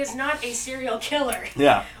 disclaimer, he is not a serial killer.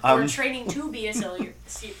 Yeah. Or training to be a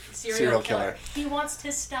serial killer. He wants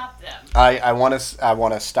to stop them. I want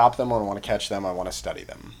to stop them. I want to catch them. I want to study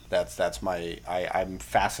them. That's my I'm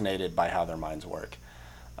fascinated by how their minds work.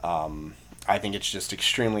 I think it's just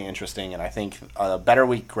extremely interesting, and I think the better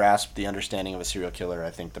we grasp the understanding of a serial killer, I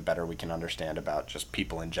think the better we can understand about just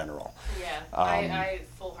people in general. Yeah, I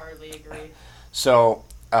full-heartedly agree. So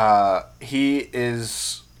he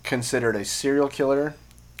is considered a serial killer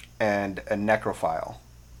and a necrophile.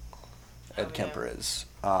 Ed Kemper is.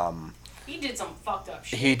 He did some fucked up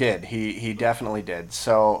shit. He did. He definitely did.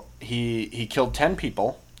 So he killed 10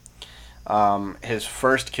 people. His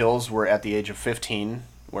first kills were at the age of 15,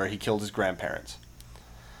 where he killed his grandparents.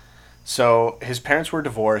 So his parents were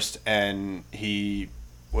divorced, and he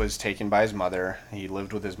was taken by his mother. He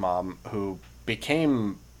lived with his mom, who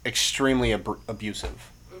became extremely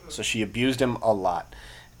abusive. Mm-hmm. So she abused him a lot.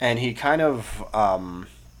 And he kind of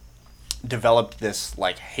developed this,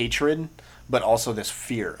 like, hatred, but also this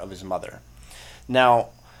fear of his mother.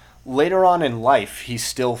 Now, later on in life, he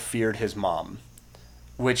still feared his mom,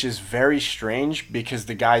 which is very strange because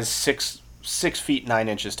the guy's 6 feet 9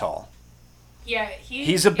 inches tall. Yeah,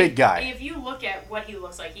 he's a big guy. If you look at what he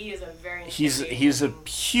looks like, he is a very he's a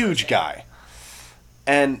huge guy,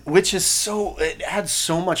 and which is it adds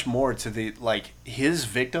so much more to the, like, his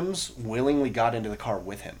victims willingly got into the car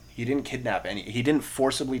with him. He didn't kidnap any. He didn't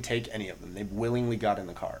forcibly take any of them. They willingly got in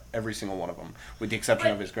the car, every single one of them, with the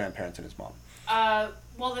exception of his grandparents and his mom.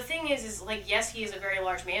 Well, the thing is like, yes, he is a very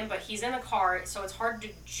large man, but he's in the car, so it's hard to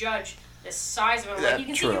judge the size of him. Like, you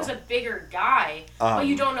can see he was a bigger guy, but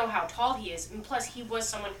you don't know how tall he is. And plus, he was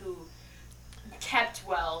someone who kept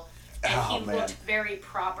well, and he looked very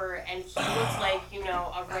proper, and he looked like,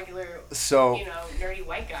 a regular, nerdy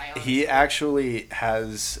white guy. Honestly. He actually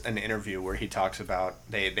has an interview where he talks about,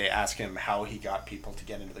 they ask him how he got people to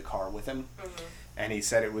get into the car with him. Mm-hmm. And he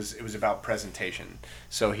said it was about presentation.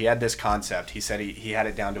 So he had this concept. He said he had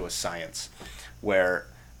it down to a science, where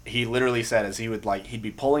he literally said he'd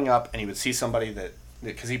be pulling up and he would see somebody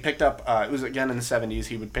because he picked up, it was again in the 70s,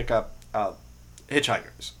 he would pick up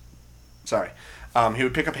hitchhikers. Sorry. He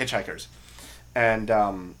would pick up hitchhikers.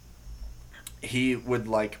 And he would,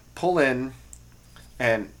 like, pull in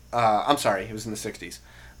and, I'm sorry, it was in the 60s.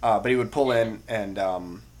 But he would pull in and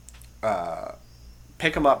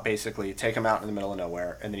pick them up, basically, take them out in the middle of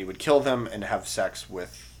nowhere, and then he would kill them and have sex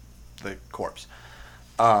with the corpse.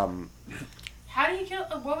 How do you kill?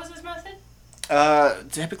 What was his method?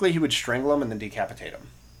 Typically, he would strangle them and then decapitate them.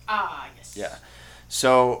 Ah, yes. Yeah.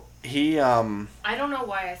 So he. I don't know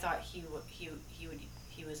why I thought he was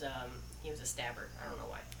a stabber. I don't know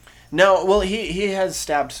why. No, well, he has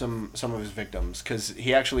stabbed some of his victims, because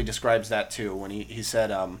he actually describes that too when he said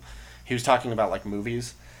he was talking about, like,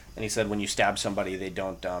 movies. And he said when you stab somebody, they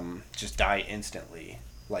don't just die instantly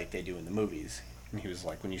like they do in the movies. And he was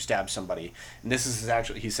like, when you stab somebody, and this is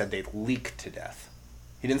actually, he said they leak to death.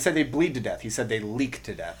 He didn't say they bleed to death. He said they leak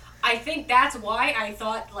to death. I think that's why I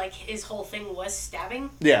thought, like, his whole thing was stabbing.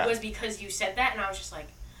 Yeah. Was because you said that, and I was just like...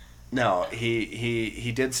 No,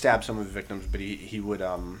 he did stab some of his victims, but he would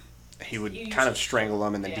kind of strangle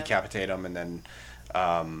them and then decapitate them, and then...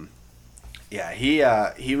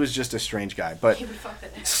 he was just a strange guy, but he would fuck the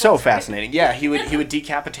next so fascinating. Yeah, he would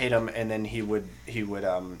decapitate them, and then he would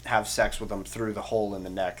have sex with them through the hole in the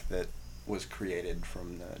neck that was created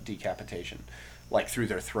from the decapitation, like through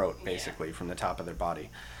their throat, basically, from the top of their body.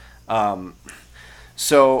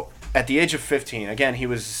 So at the age of 15, again, he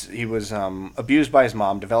was abused by his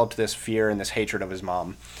mom, developed this fear and this hatred of his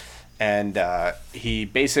mom, and he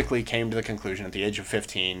basically came to the conclusion at the age of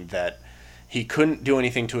 15 that he couldn't do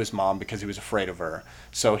anything to his mom because he was afraid of her.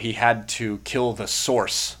 So he had to kill the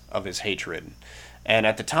source of his hatred. And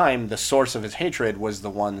at the time, the source of his hatred was the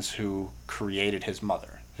ones who created his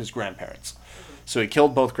mother, his grandparents. So he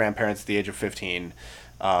killed both grandparents at the age of 15.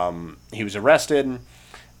 He was arrested,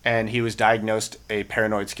 and he was diagnosed a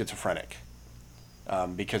paranoid schizophrenic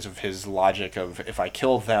because of his logic of, if I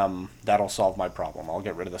kill them, that'll solve my problem. I'll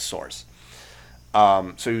get rid of the source.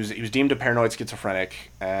 So he was deemed a paranoid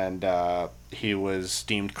schizophrenic, and he was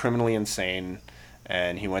deemed criminally insane,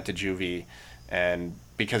 and he went to juvie, and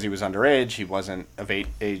because he was underage, he wasn't of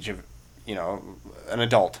age of, an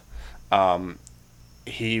adult.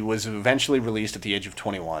 He was eventually released at the age of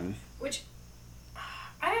 21. Which,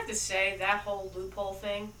 I have to say, that whole loophole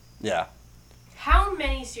thing. Yeah. How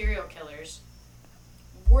many serial killers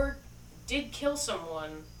did kill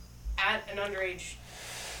someone at an underage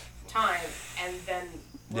time and then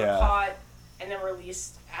were caught and then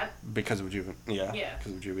released because of juvie? Yeah.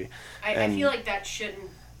 Because of juvie. I feel like that shouldn't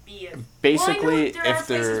be basically, there are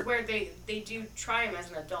places where they do try him as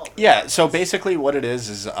an adult. Yeah. So basically, what it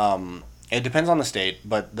is it depends on the state,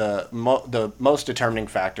 but the most determining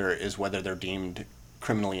factor is whether they're deemed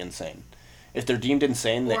criminally insane. If they're deemed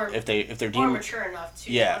insane, if they're deemed mature enough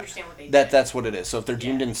to understand what they did. That's what it is. So if they're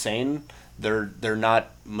deemed insane, they're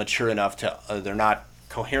not mature enough to they're not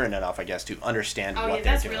coherent enough, I guess, to understand what they're doing.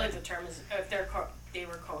 That's really the term, is if they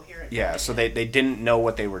were coherent. Yeah, so they didn't know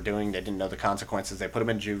what they were doing. They didn't know the consequences. They put them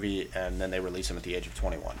in juvie, and then they release them at the age of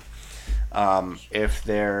 21. If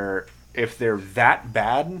they're that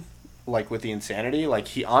bad, like with the insanity, like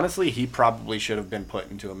he probably should have been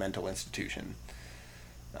put into a mental institution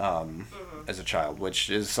as a child, which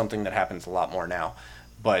is something that happens a lot more now.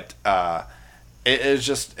 But it is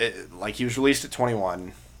just like he was released at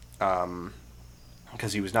 21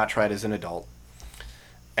 because he was not tried as an adult,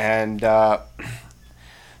 and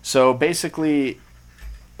so basically,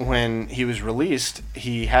 when he was released,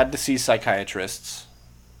 he had to see psychiatrists,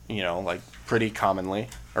 like pretty commonly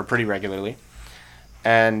or pretty regularly.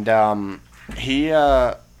 And he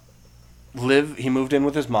moved in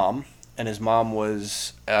with his mom, and his mom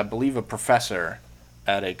was, I believe, a professor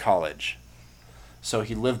at a college. So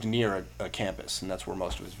he lived near a campus, and that's where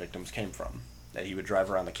most of his victims came from. That he would drive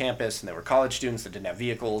around the campus, and they were college students that didn't have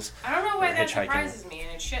vehicles. I don't know why that surprises me,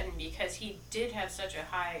 and it shouldn't, because he did have such a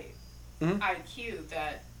high IQ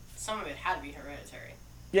that some of it had to be hereditary.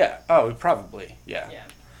 Yeah. Oh, probably. Yeah. Yeah.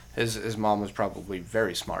 His mom was probably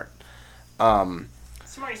very smart.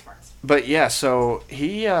 Smarty smarts. But yeah, so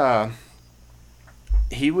he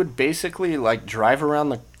would basically like drive around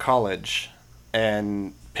the college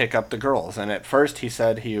and pick up the girls. And at first he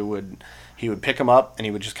said he would pick them up and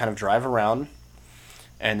he would just kind of drive around,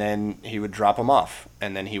 and then he would drop them off,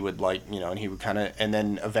 and then he would and he would and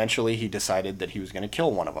then eventually he decided that he was going to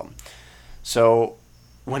kill one of them. So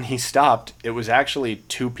when he stopped, it was actually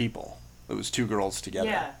two people. It was two girls together.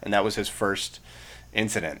 Yeah. And that was his first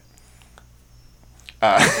incident.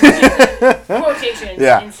 Quotations.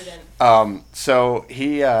 Yeah. Incident. So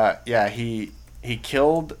he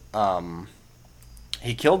killed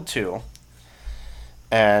two,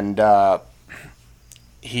 and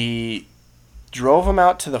he drove them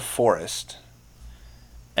out to the forest,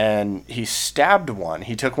 and he stabbed one.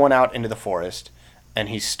 He took one out into the forest, and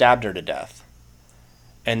he stabbed her to death.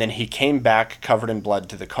 And then he came back covered in blood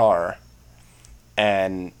to the car,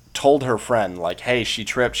 and told her friend, like, hey, she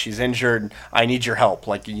tripped, she's injured, I need your help,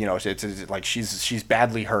 like, it's like she's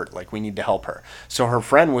badly hurt, like, we need to help her. So her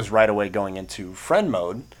friend was right away going into friend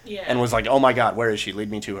mode, and was like, oh my god, where is she,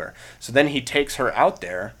 lead me to her. So then he takes her out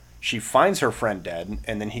there, she finds her friend dead,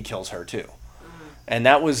 and then he kills her too. And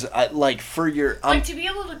that was for your to be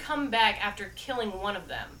able to come back after killing one of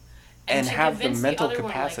them and have the mental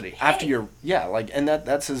capacity after you're and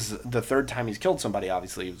that's the third time he's killed somebody.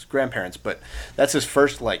 Obviously it was grandparents, but that's his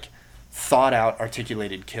first thought out,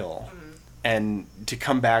 articulated kill. And to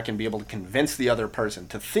come back and be able to convince the other person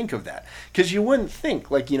to think of that, because you wouldn't think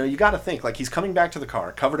you got to think he's coming back to the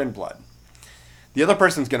car covered in blood, the other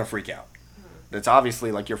person's gonna freak out. That's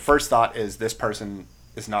obviously your first thought is, this person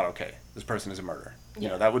is not okay, this person is a murderer.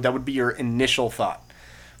 That would be your initial thought.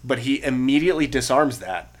 But he immediately disarms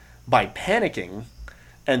that by panicking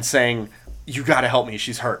and saying, you gotta help me,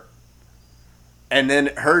 she's hurt. And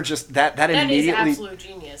then her just that immediately... That is absolute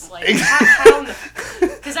genius.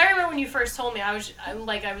 Because I remember when you first told me,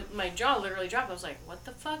 my jaw literally dropped. I was like, what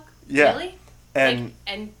the fuck? Yeah. Really?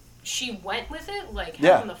 And she went with it?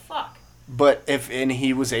 How in the fuck? But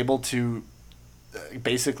he was able to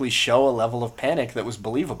basically show a level of panic that was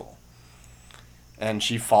believable. And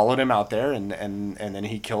she followed him out there, and then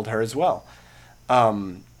he killed her as well.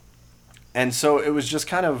 And so it was just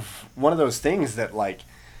kind of one of those things that, like,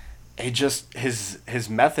 it just, his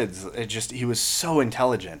methods, he was so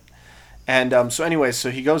intelligent. And so anyway,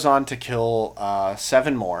 so he goes on to kill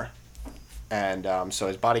 7 more. And so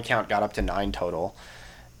his body count got up to 9 total.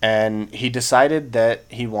 And he decided that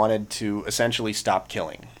he wanted to essentially stop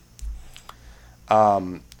killing.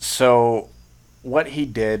 So what he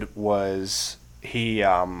did was he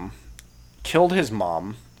killed his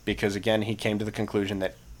mom because, again, he came to the conclusion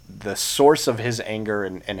that the source of his anger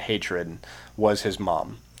and hatred was his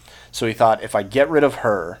mom. So he thought, if I get rid of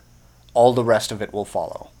her, all the rest of it will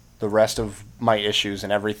follow. The rest of my issues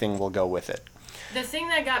and everything will go with it. The thing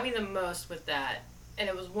that got me the most with that, and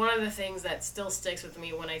it was one of the things that still sticks with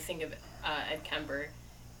me when I think of Ed Kemper,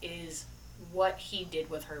 is what he did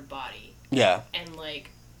with her body. Yeah. And,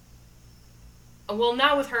 like, well,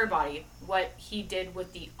 not with her body, what he did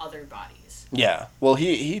with the other bodies. Yeah. Well,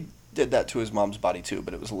 he did that to his mom's body too,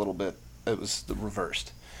 but it was the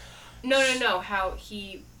reversed. No. How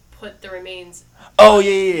he put the remains. Oh,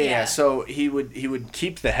 yeah. So he would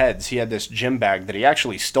keep the heads. He had this gym bag that he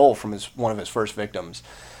actually stole from one of his first victims.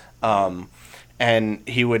 And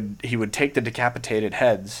he would take the decapitated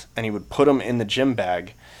heads and he would put them in the gym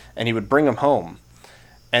bag and he would bring them home.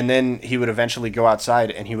 And then he would eventually go outside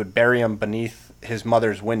and he would bury them beneath his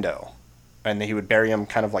mother's window. And he would bury them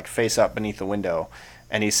kind of like face up beneath the window.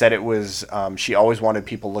 And he said it was, she always wanted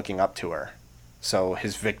people looking up to her. So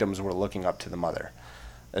his victims were looking up to the mother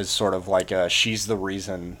as sort of like she's the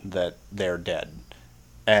reason that they're dead.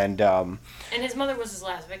 And his mother was his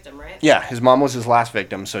last victim, right? Yeah, his mom was his last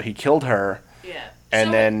victim. So he killed her. Yeah. And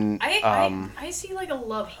so then... I see like a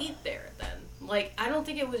love-hate there then. Like, I don't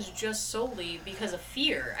think it was just solely because of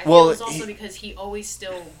fear. I think it was also because he always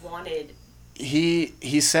still wanted...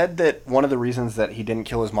 He said that one of the reasons that he didn't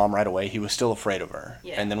kill his mom right away, he was still afraid of her.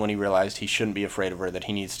 Yeah. And then when he realized he shouldn't be afraid of her, that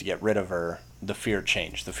he needs to get rid of her, the fear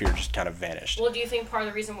changed. The fear just kind of vanished. Well, do you think part of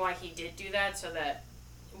the reason why he did do that, so that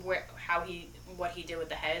what he did with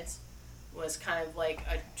the heads was kind of like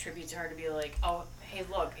a tribute to her to be like, oh, hey,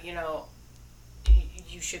 look, you know,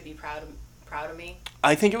 you should be proud of me?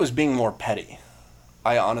 I think it was being more petty.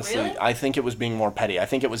 Really? I think it was being more petty. I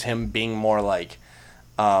think it was him being more like,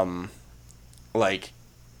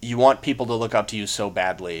 you want people to look up to you so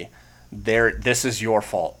badly. This is your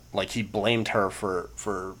fault. Like, he blamed her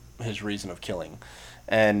for his reason of killing.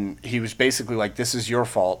 And he was basically like, this is your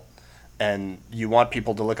fault, and you want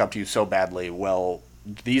people to look up to you so badly. Well,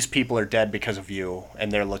 these people are dead because of you,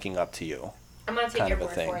 and they're looking up to you. I'm gonna take your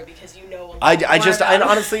word for it because you know. I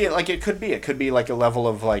honestly, like, it could be like a level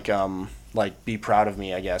of like be proud of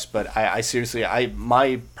me, I guess. But I seriously,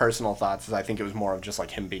 my personal thoughts is I think it was more of just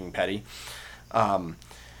like him being petty.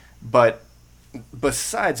 But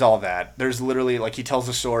besides all that, there's literally, like, he tells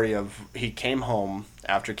a story of he came home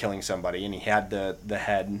after killing somebody and he had the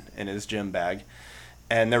head in his gym bag,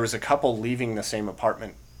 and there was a couple leaving the same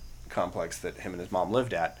apartment complex that him and his mom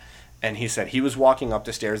lived at. And he said he was walking up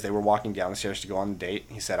the stairs, they were walking down the stairs to go on a date.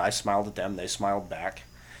 He said, I smiled at them, they smiled back.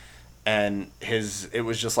 And it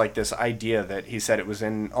was just like this idea that he said it was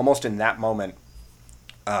almost in that moment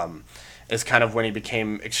is kind of when he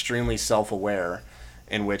became extremely self-aware,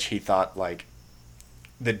 in which he thought, like,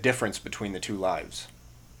 the difference between the two lives.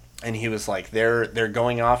 And he was like, they're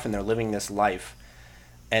going off and they're living this life,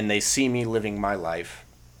 and they see me living my life.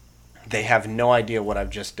 They have no idea what I've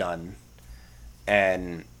just done.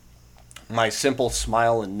 And my simple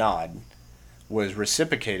smile and nod was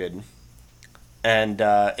reciprocated, and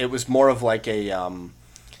it was more of like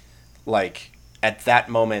at that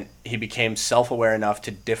moment he became self-aware enough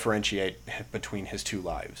to differentiate between his two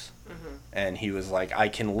lives. Mm-hmm. And he was like, I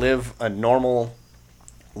can live a normal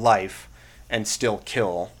life and still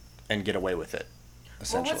kill and get away with it,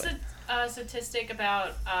 essentially. Well, what's the statistic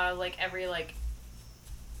about every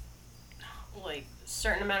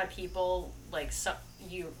certain amount of people,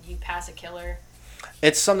 you pass a killer?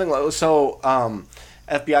 It's something like, so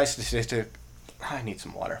FBI statistic. I need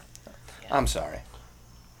some water. Yeah. I'm sorry.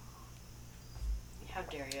 How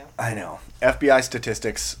dare you? I know. FBI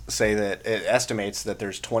statistics say that it estimates that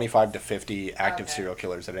there's 25 to 50 active serial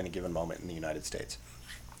killers at any given moment in the United States.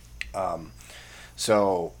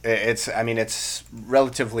 So it's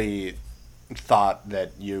relatively thought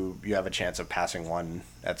that you have a chance of passing one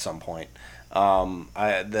at some point.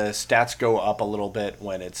 The stats go up a little bit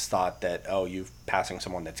when it's thought that, you're passing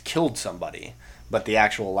someone that's killed somebody, but the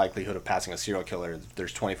actual likelihood of passing a serial killer,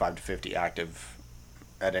 there's 25 to 50 active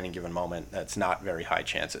at any given moment. That's not very high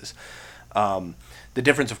chances. The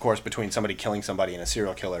difference, of course, between somebody killing somebody and a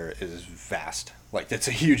serial killer is vast. Like, it's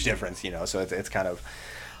a huge difference, so it's kind of...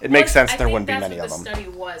 It makes sense there wouldn't be many of them. I think that's what the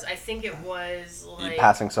study was. I think it was, like...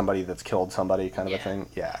 Passing somebody that's killed somebody kind of a thing?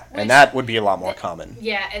 Yeah. And that would be a lot more common.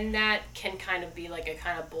 Yeah, and that can kind of be, like, a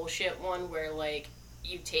kind of bullshit one where, like,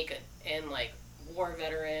 you take it in, like, war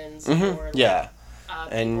veterans or, like,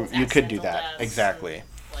 and you could do that. Exactly. And,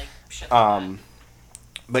 like, shit like that.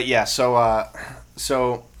 But yeah,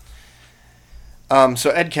 so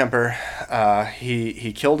Ed Kemper,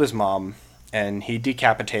 he killed his mom, and he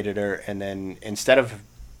decapitated her, and then instead of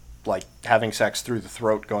like having sex through the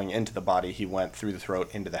throat going into the body, he went through the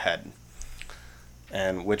throat into the head,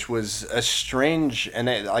 and which was a strange. And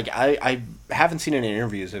I haven't seen any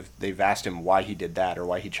interviews if they've asked him why he did that or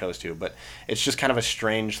why he chose to, but it's just kind of a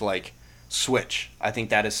strange like switch. I think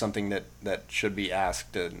that is something that should be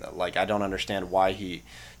asked. And, like, I don't understand why he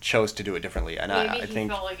chose to do it differently. And maybe I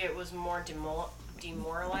think he felt like it was more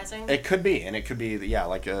demoralizing. It could be, and it could be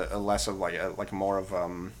like a less of like more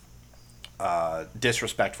of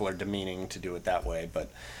disrespectful or demeaning to do it that way. But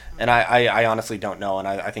and I honestly don't know, and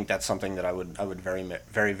I think that's something that I would very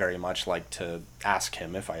very very much like to ask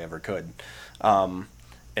him if I ever could.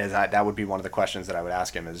 That would be one of the questions that I would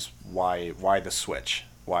ask him is why the switch.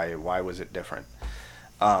 Why was it different?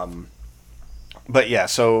 But yeah,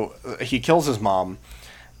 so he kills his mom,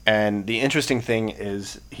 and the interesting thing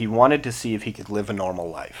is he wanted to see if he could live a normal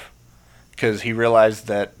life, because he realized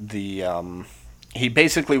that he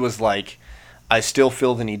basically was like, I still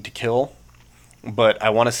feel the need to kill, but I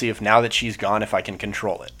want to see if now that she's gone, if I can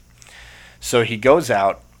control it. So he goes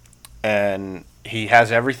out, and he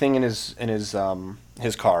has everything in his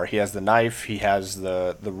car. He has the knife, he has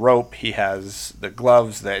the rope, he has the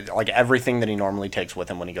gloves, like everything that he normally takes with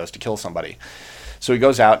him when he goes to kill somebody. So he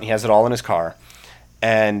goes out and he has it all in his car,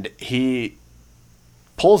 and he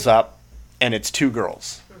pulls up, and it's two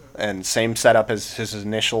girls, and same setup as his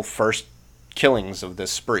initial first killings of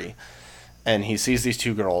this spree. And he sees these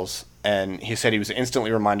two girls, and he said he was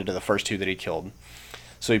instantly reminded of the first two that he killed.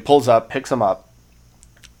 So he pulls up, picks them up,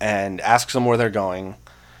 and asks them where they're going,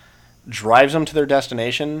 drives them to their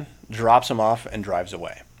destination, drops them off, and drives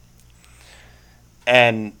away.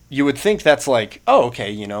 And you would think that's like, oh,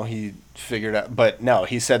 okay, he figured out. But no,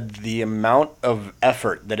 he said the amount of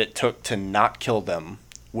effort that it took to not kill them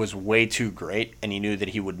was way too great, and he knew that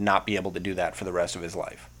he would not be able to do that for the rest of his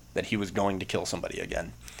life, that he was going to kill somebody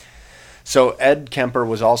again. So Ed Kemper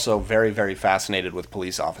was also very, very fascinated with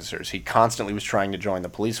police officers. He constantly was trying to join the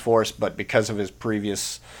police force, but because of his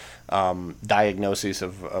previous diagnosis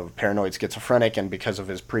of paranoid schizophrenic and because of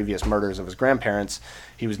his previous murders of his grandparents,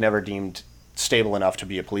 he was never deemed stable enough to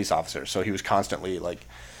be a police officer. So he was constantly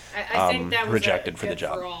I think that was rejected for the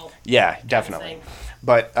job. For all yeah, definitely.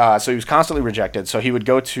 But so he was constantly rejected. So he would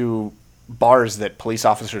go to bars that police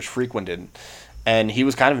officers frequented, and he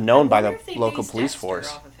was kind of known by the local police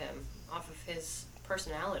force. Off of his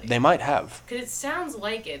personality. They might have. Because it sounds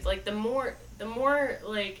like it. Like the more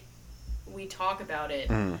like we talk about it,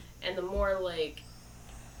 and the more like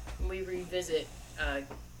we revisit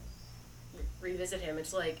him,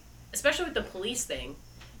 it's like, especially with the police thing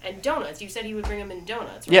and donuts. You said he would bring him in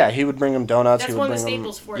donuts, right? Yeah, he would bring him donuts. That's one of the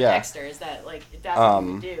staples for Dexter, is that like that's what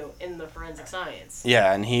he would do in the forensic science.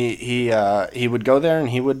 Yeah, and he would go there and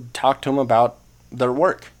he would talk to him about their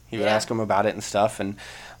work. He would ask him about it and stuff, and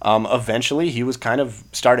eventually he was kind of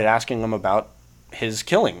started asking him about his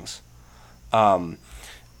killings, and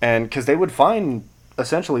because they would find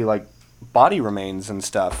essentially like body remains and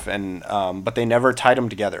stuff, and but they never tied them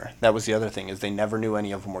together. That was the other thing, is they never knew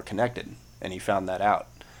any of them were connected, and he found that out,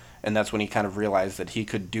 and that's when he kind of realized that he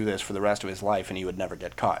could do this for the rest of his life and he would never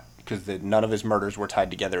get caught, because none of his murders were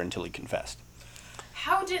tied together until he confessed.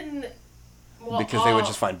 How didn't? Well, because they would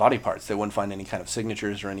just find body parts. They wouldn't find any kind of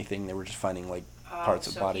signatures or anything. They were just finding like parts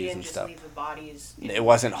of bodies and stuff. Leave the bodies it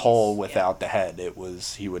wasn't whole without the head. It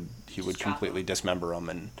was he would completely dismember them,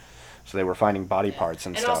 and so they were finding body parts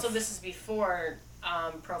and stuff. And also, this is before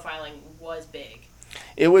profiling was big.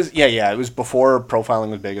 It was it was before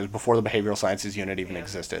profiling was big. It was before the behavioral sciences unit even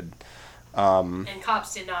existed. And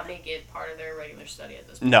cops did not make it part of their regular study at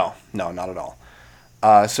this point. No, not at all.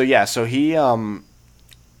 So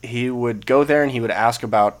he would go there and he would ask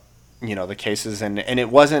about, the cases, and it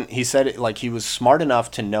wasn't, he said, like, he was smart enough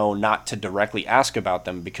to know not to directly ask about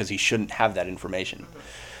them because he shouldn't have that information. Mm-hmm.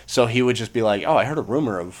 So he would just be like, oh, I heard a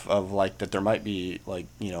rumor of like that there might be like,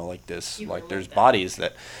 like this, like there's bodies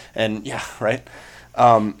that, and yeah, right.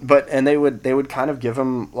 And they would kind of give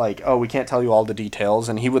him like, oh, we can't tell you all the details,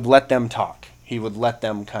 and he would let them talk. He would let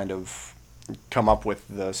them kind of come up with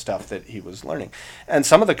the stuff that he was learning. And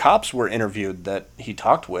some of the cops were interviewed that he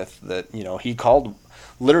talked with that, he called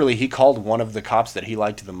one of the cops that he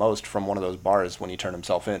liked the most from one of those bars when he turned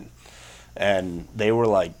himself in. And they were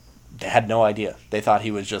like, they had no idea. They thought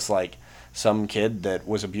he was just like some kid that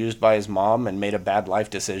was abused by his mom and made a bad life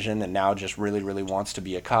decision and now just really, really wants to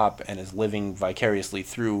be a cop and is living vicariously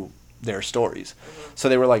through their stories. So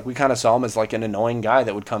they were like, we kind of saw him as like an annoying guy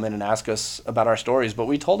that would come in and ask us about our stories, but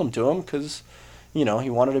we told him to him because, he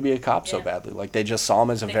wanted to be a cop so badly. Like they just saw him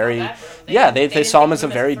as a they saw him as a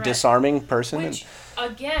very disarming person. Which,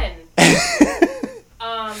 again,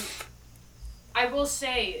 I will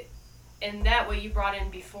say, in that way you brought in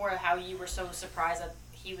before how you were so surprised that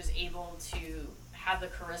he was able to have the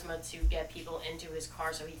charisma to get people into his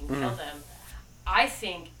car so he can kill them. I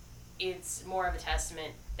think it's more of a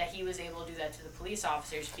testament that he was able to do that to the police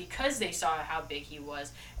officers because they saw how big he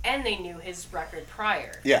was and they knew his record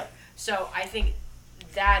prior. Yeah. So I think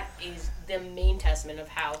that is the main testament of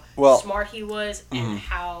how smart he was and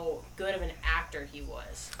how good of an actor he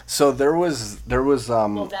was. So there was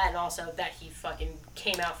well, that and also that he fucking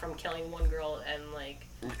came out from killing one girl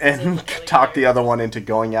and talked the other one into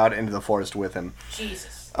going out into the forest with him.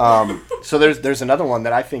 Jesus. So there's another one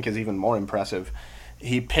that I think is even more impressive.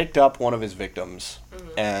 He picked up one of his victims,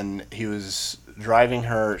 and he was driving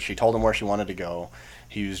her. She told him where she wanted to go.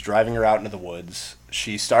 He was driving her out into the woods.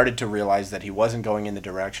 She started to realize that he wasn't going in the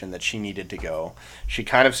direction that she needed to go. She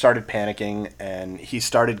kind of started panicking, and he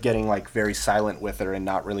started getting, very silent with her and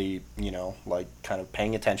not really, kind of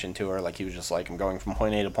paying attention to her. Like, he was just like, I'm going from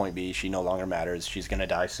point A to point B. She no longer matters. She's going to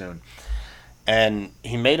die soon. And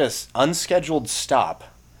he made an unscheduled stop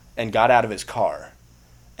and got out of his car.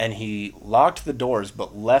 And he locked the doors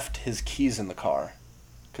but left his keys in the car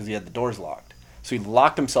because he had the doors locked. So he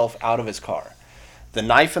locked himself out of his car. The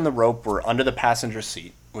knife and the rope were under the passenger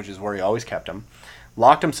seat, which is where he always kept them.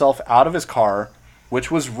 Locked himself out of his car, which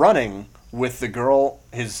was running with the girl,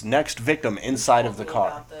 his next victim, inside of the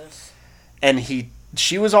car. And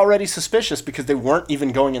she was already suspicious because they weren't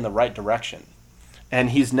even going in the right direction. And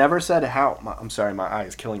he's never said how. I'm sorry, my eye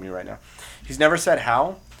is killing me right now. He's never said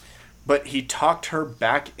how. But he talked her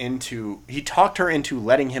into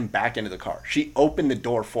letting him back into the car. She opened the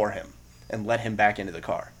door for him and let him back into the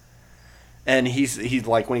car. And he's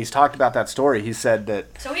like, when he's talked about that story, he said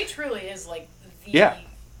that... So he truly is the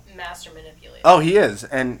master manipulator. Oh, he is.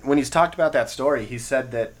 And when he's talked about that story, he said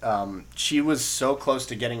that she was so close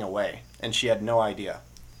to getting away and she had no idea.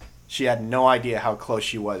 She had no idea how close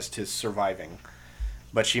she was to surviving.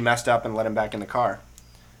 But she messed up and let him back in the car.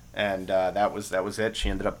 And that was it. She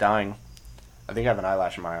ended up dying. I think I have an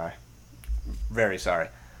eyelash in my eye. Very sorry.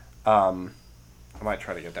 I might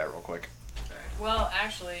try to get that real quick. Well,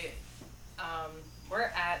 actually, we're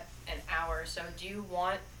at an hour, so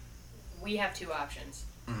we have two options.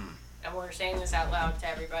 And we're saying this out loud to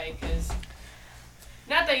everybody because,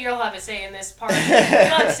 not that you'll have a say in this part, you'll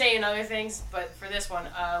have a say in other things, but for this one,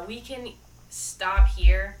 we can stop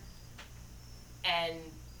here and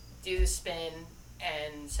do the spin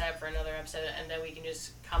and set up for another episode, and then we can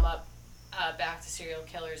just come up back to serial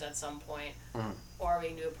killers at some point, or we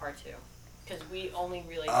can do a part 2. Because we only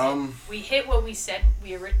really we hit what we said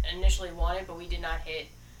we initially wanted, but we did not hit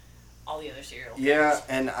all the other serial killers. Yeah,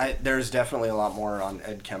 and there's definitely a lot more on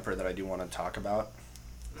Ed Kemper that I do want to talk about.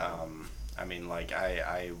 I mean,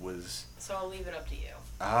 I was... So I'll leave it up to you.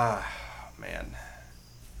 Man.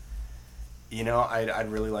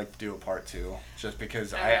 I'd really like to do a part 2, just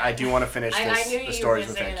because I do want to finish the stories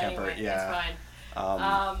with Ed Kemper. Anyway. Yeah,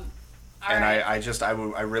 that's fine. And right.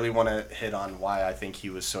 I really want to hit on why I think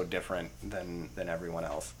he was so different than everyone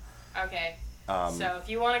else. Okay. So if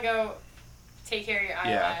you want to go take care of your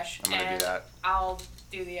eyelash, I'm gonna do that. I'll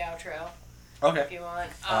do the outro. Okay. If you want.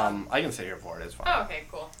 I can sit here for it. It's fine. Oh, okay,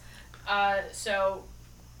 cool. So,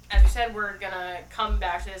 as we said, we're gonna come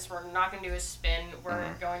back to this. We're not gonna do a spin.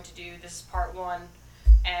 We're going to do this is part 1,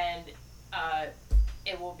 and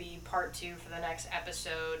it will be part 2 for the next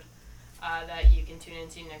episode that you can tune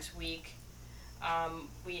into next week.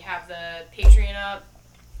 We have the Patreon up.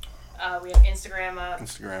 We have Instagram up.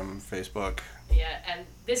 Instagram, Facebook. Yeah, and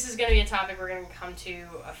this is going to be a topic we're going to come to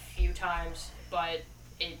a few times, but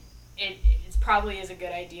it probably is a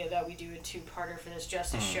good idea that we do a 2-parter for this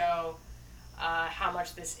just to show how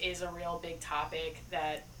much this is a real big topic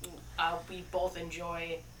that we both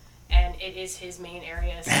enjoy, and it is his main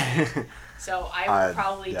area. So I would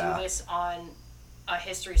probably do this on a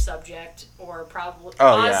history subject, or probably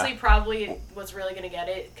probably what's really going to get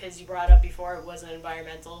it, because you brought up before it was an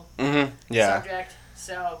environmental subject.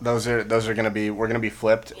 So those are gonna be we're gonna be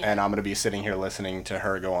flipped, and I'm gonna be sitting here listening to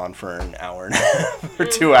her go on for an hour or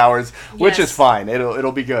 2 hours, which is fine.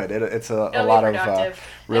 It'll be good. It's a lot of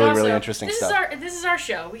really also, really interesting stuff. This is our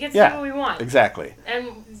show. We get to do what we want. Exactly.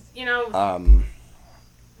 And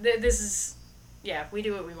this is we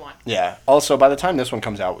do what we want. Yeah. Also, by the time this one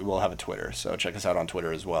comes out, we will have a Twitter, so check us out on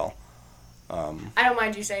Twitter as well. I don't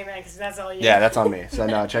mind you saying that because that's all you. Yeah, that's on me. So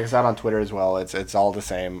no, check us out on Twitter as well. It's all the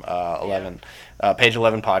same. Page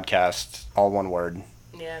 11 podcast, all one word.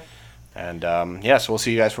 Yeah. And so we'll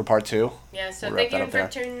see you guys for part 2. Yeah. So thank you for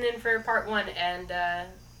tuning in for part 1, and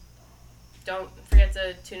don't forget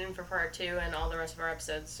to tune in for part 2 and all the rest of our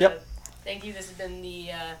episodes. So thank you. This has been the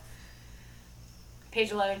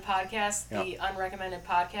Page 11 podcast, the unrecommended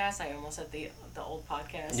podcast. I almost said the old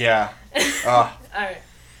podcast. Yeah. All right.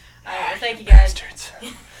 Well, thank you guys. Bastards.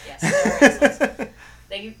 Yes.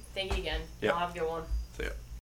 Thank you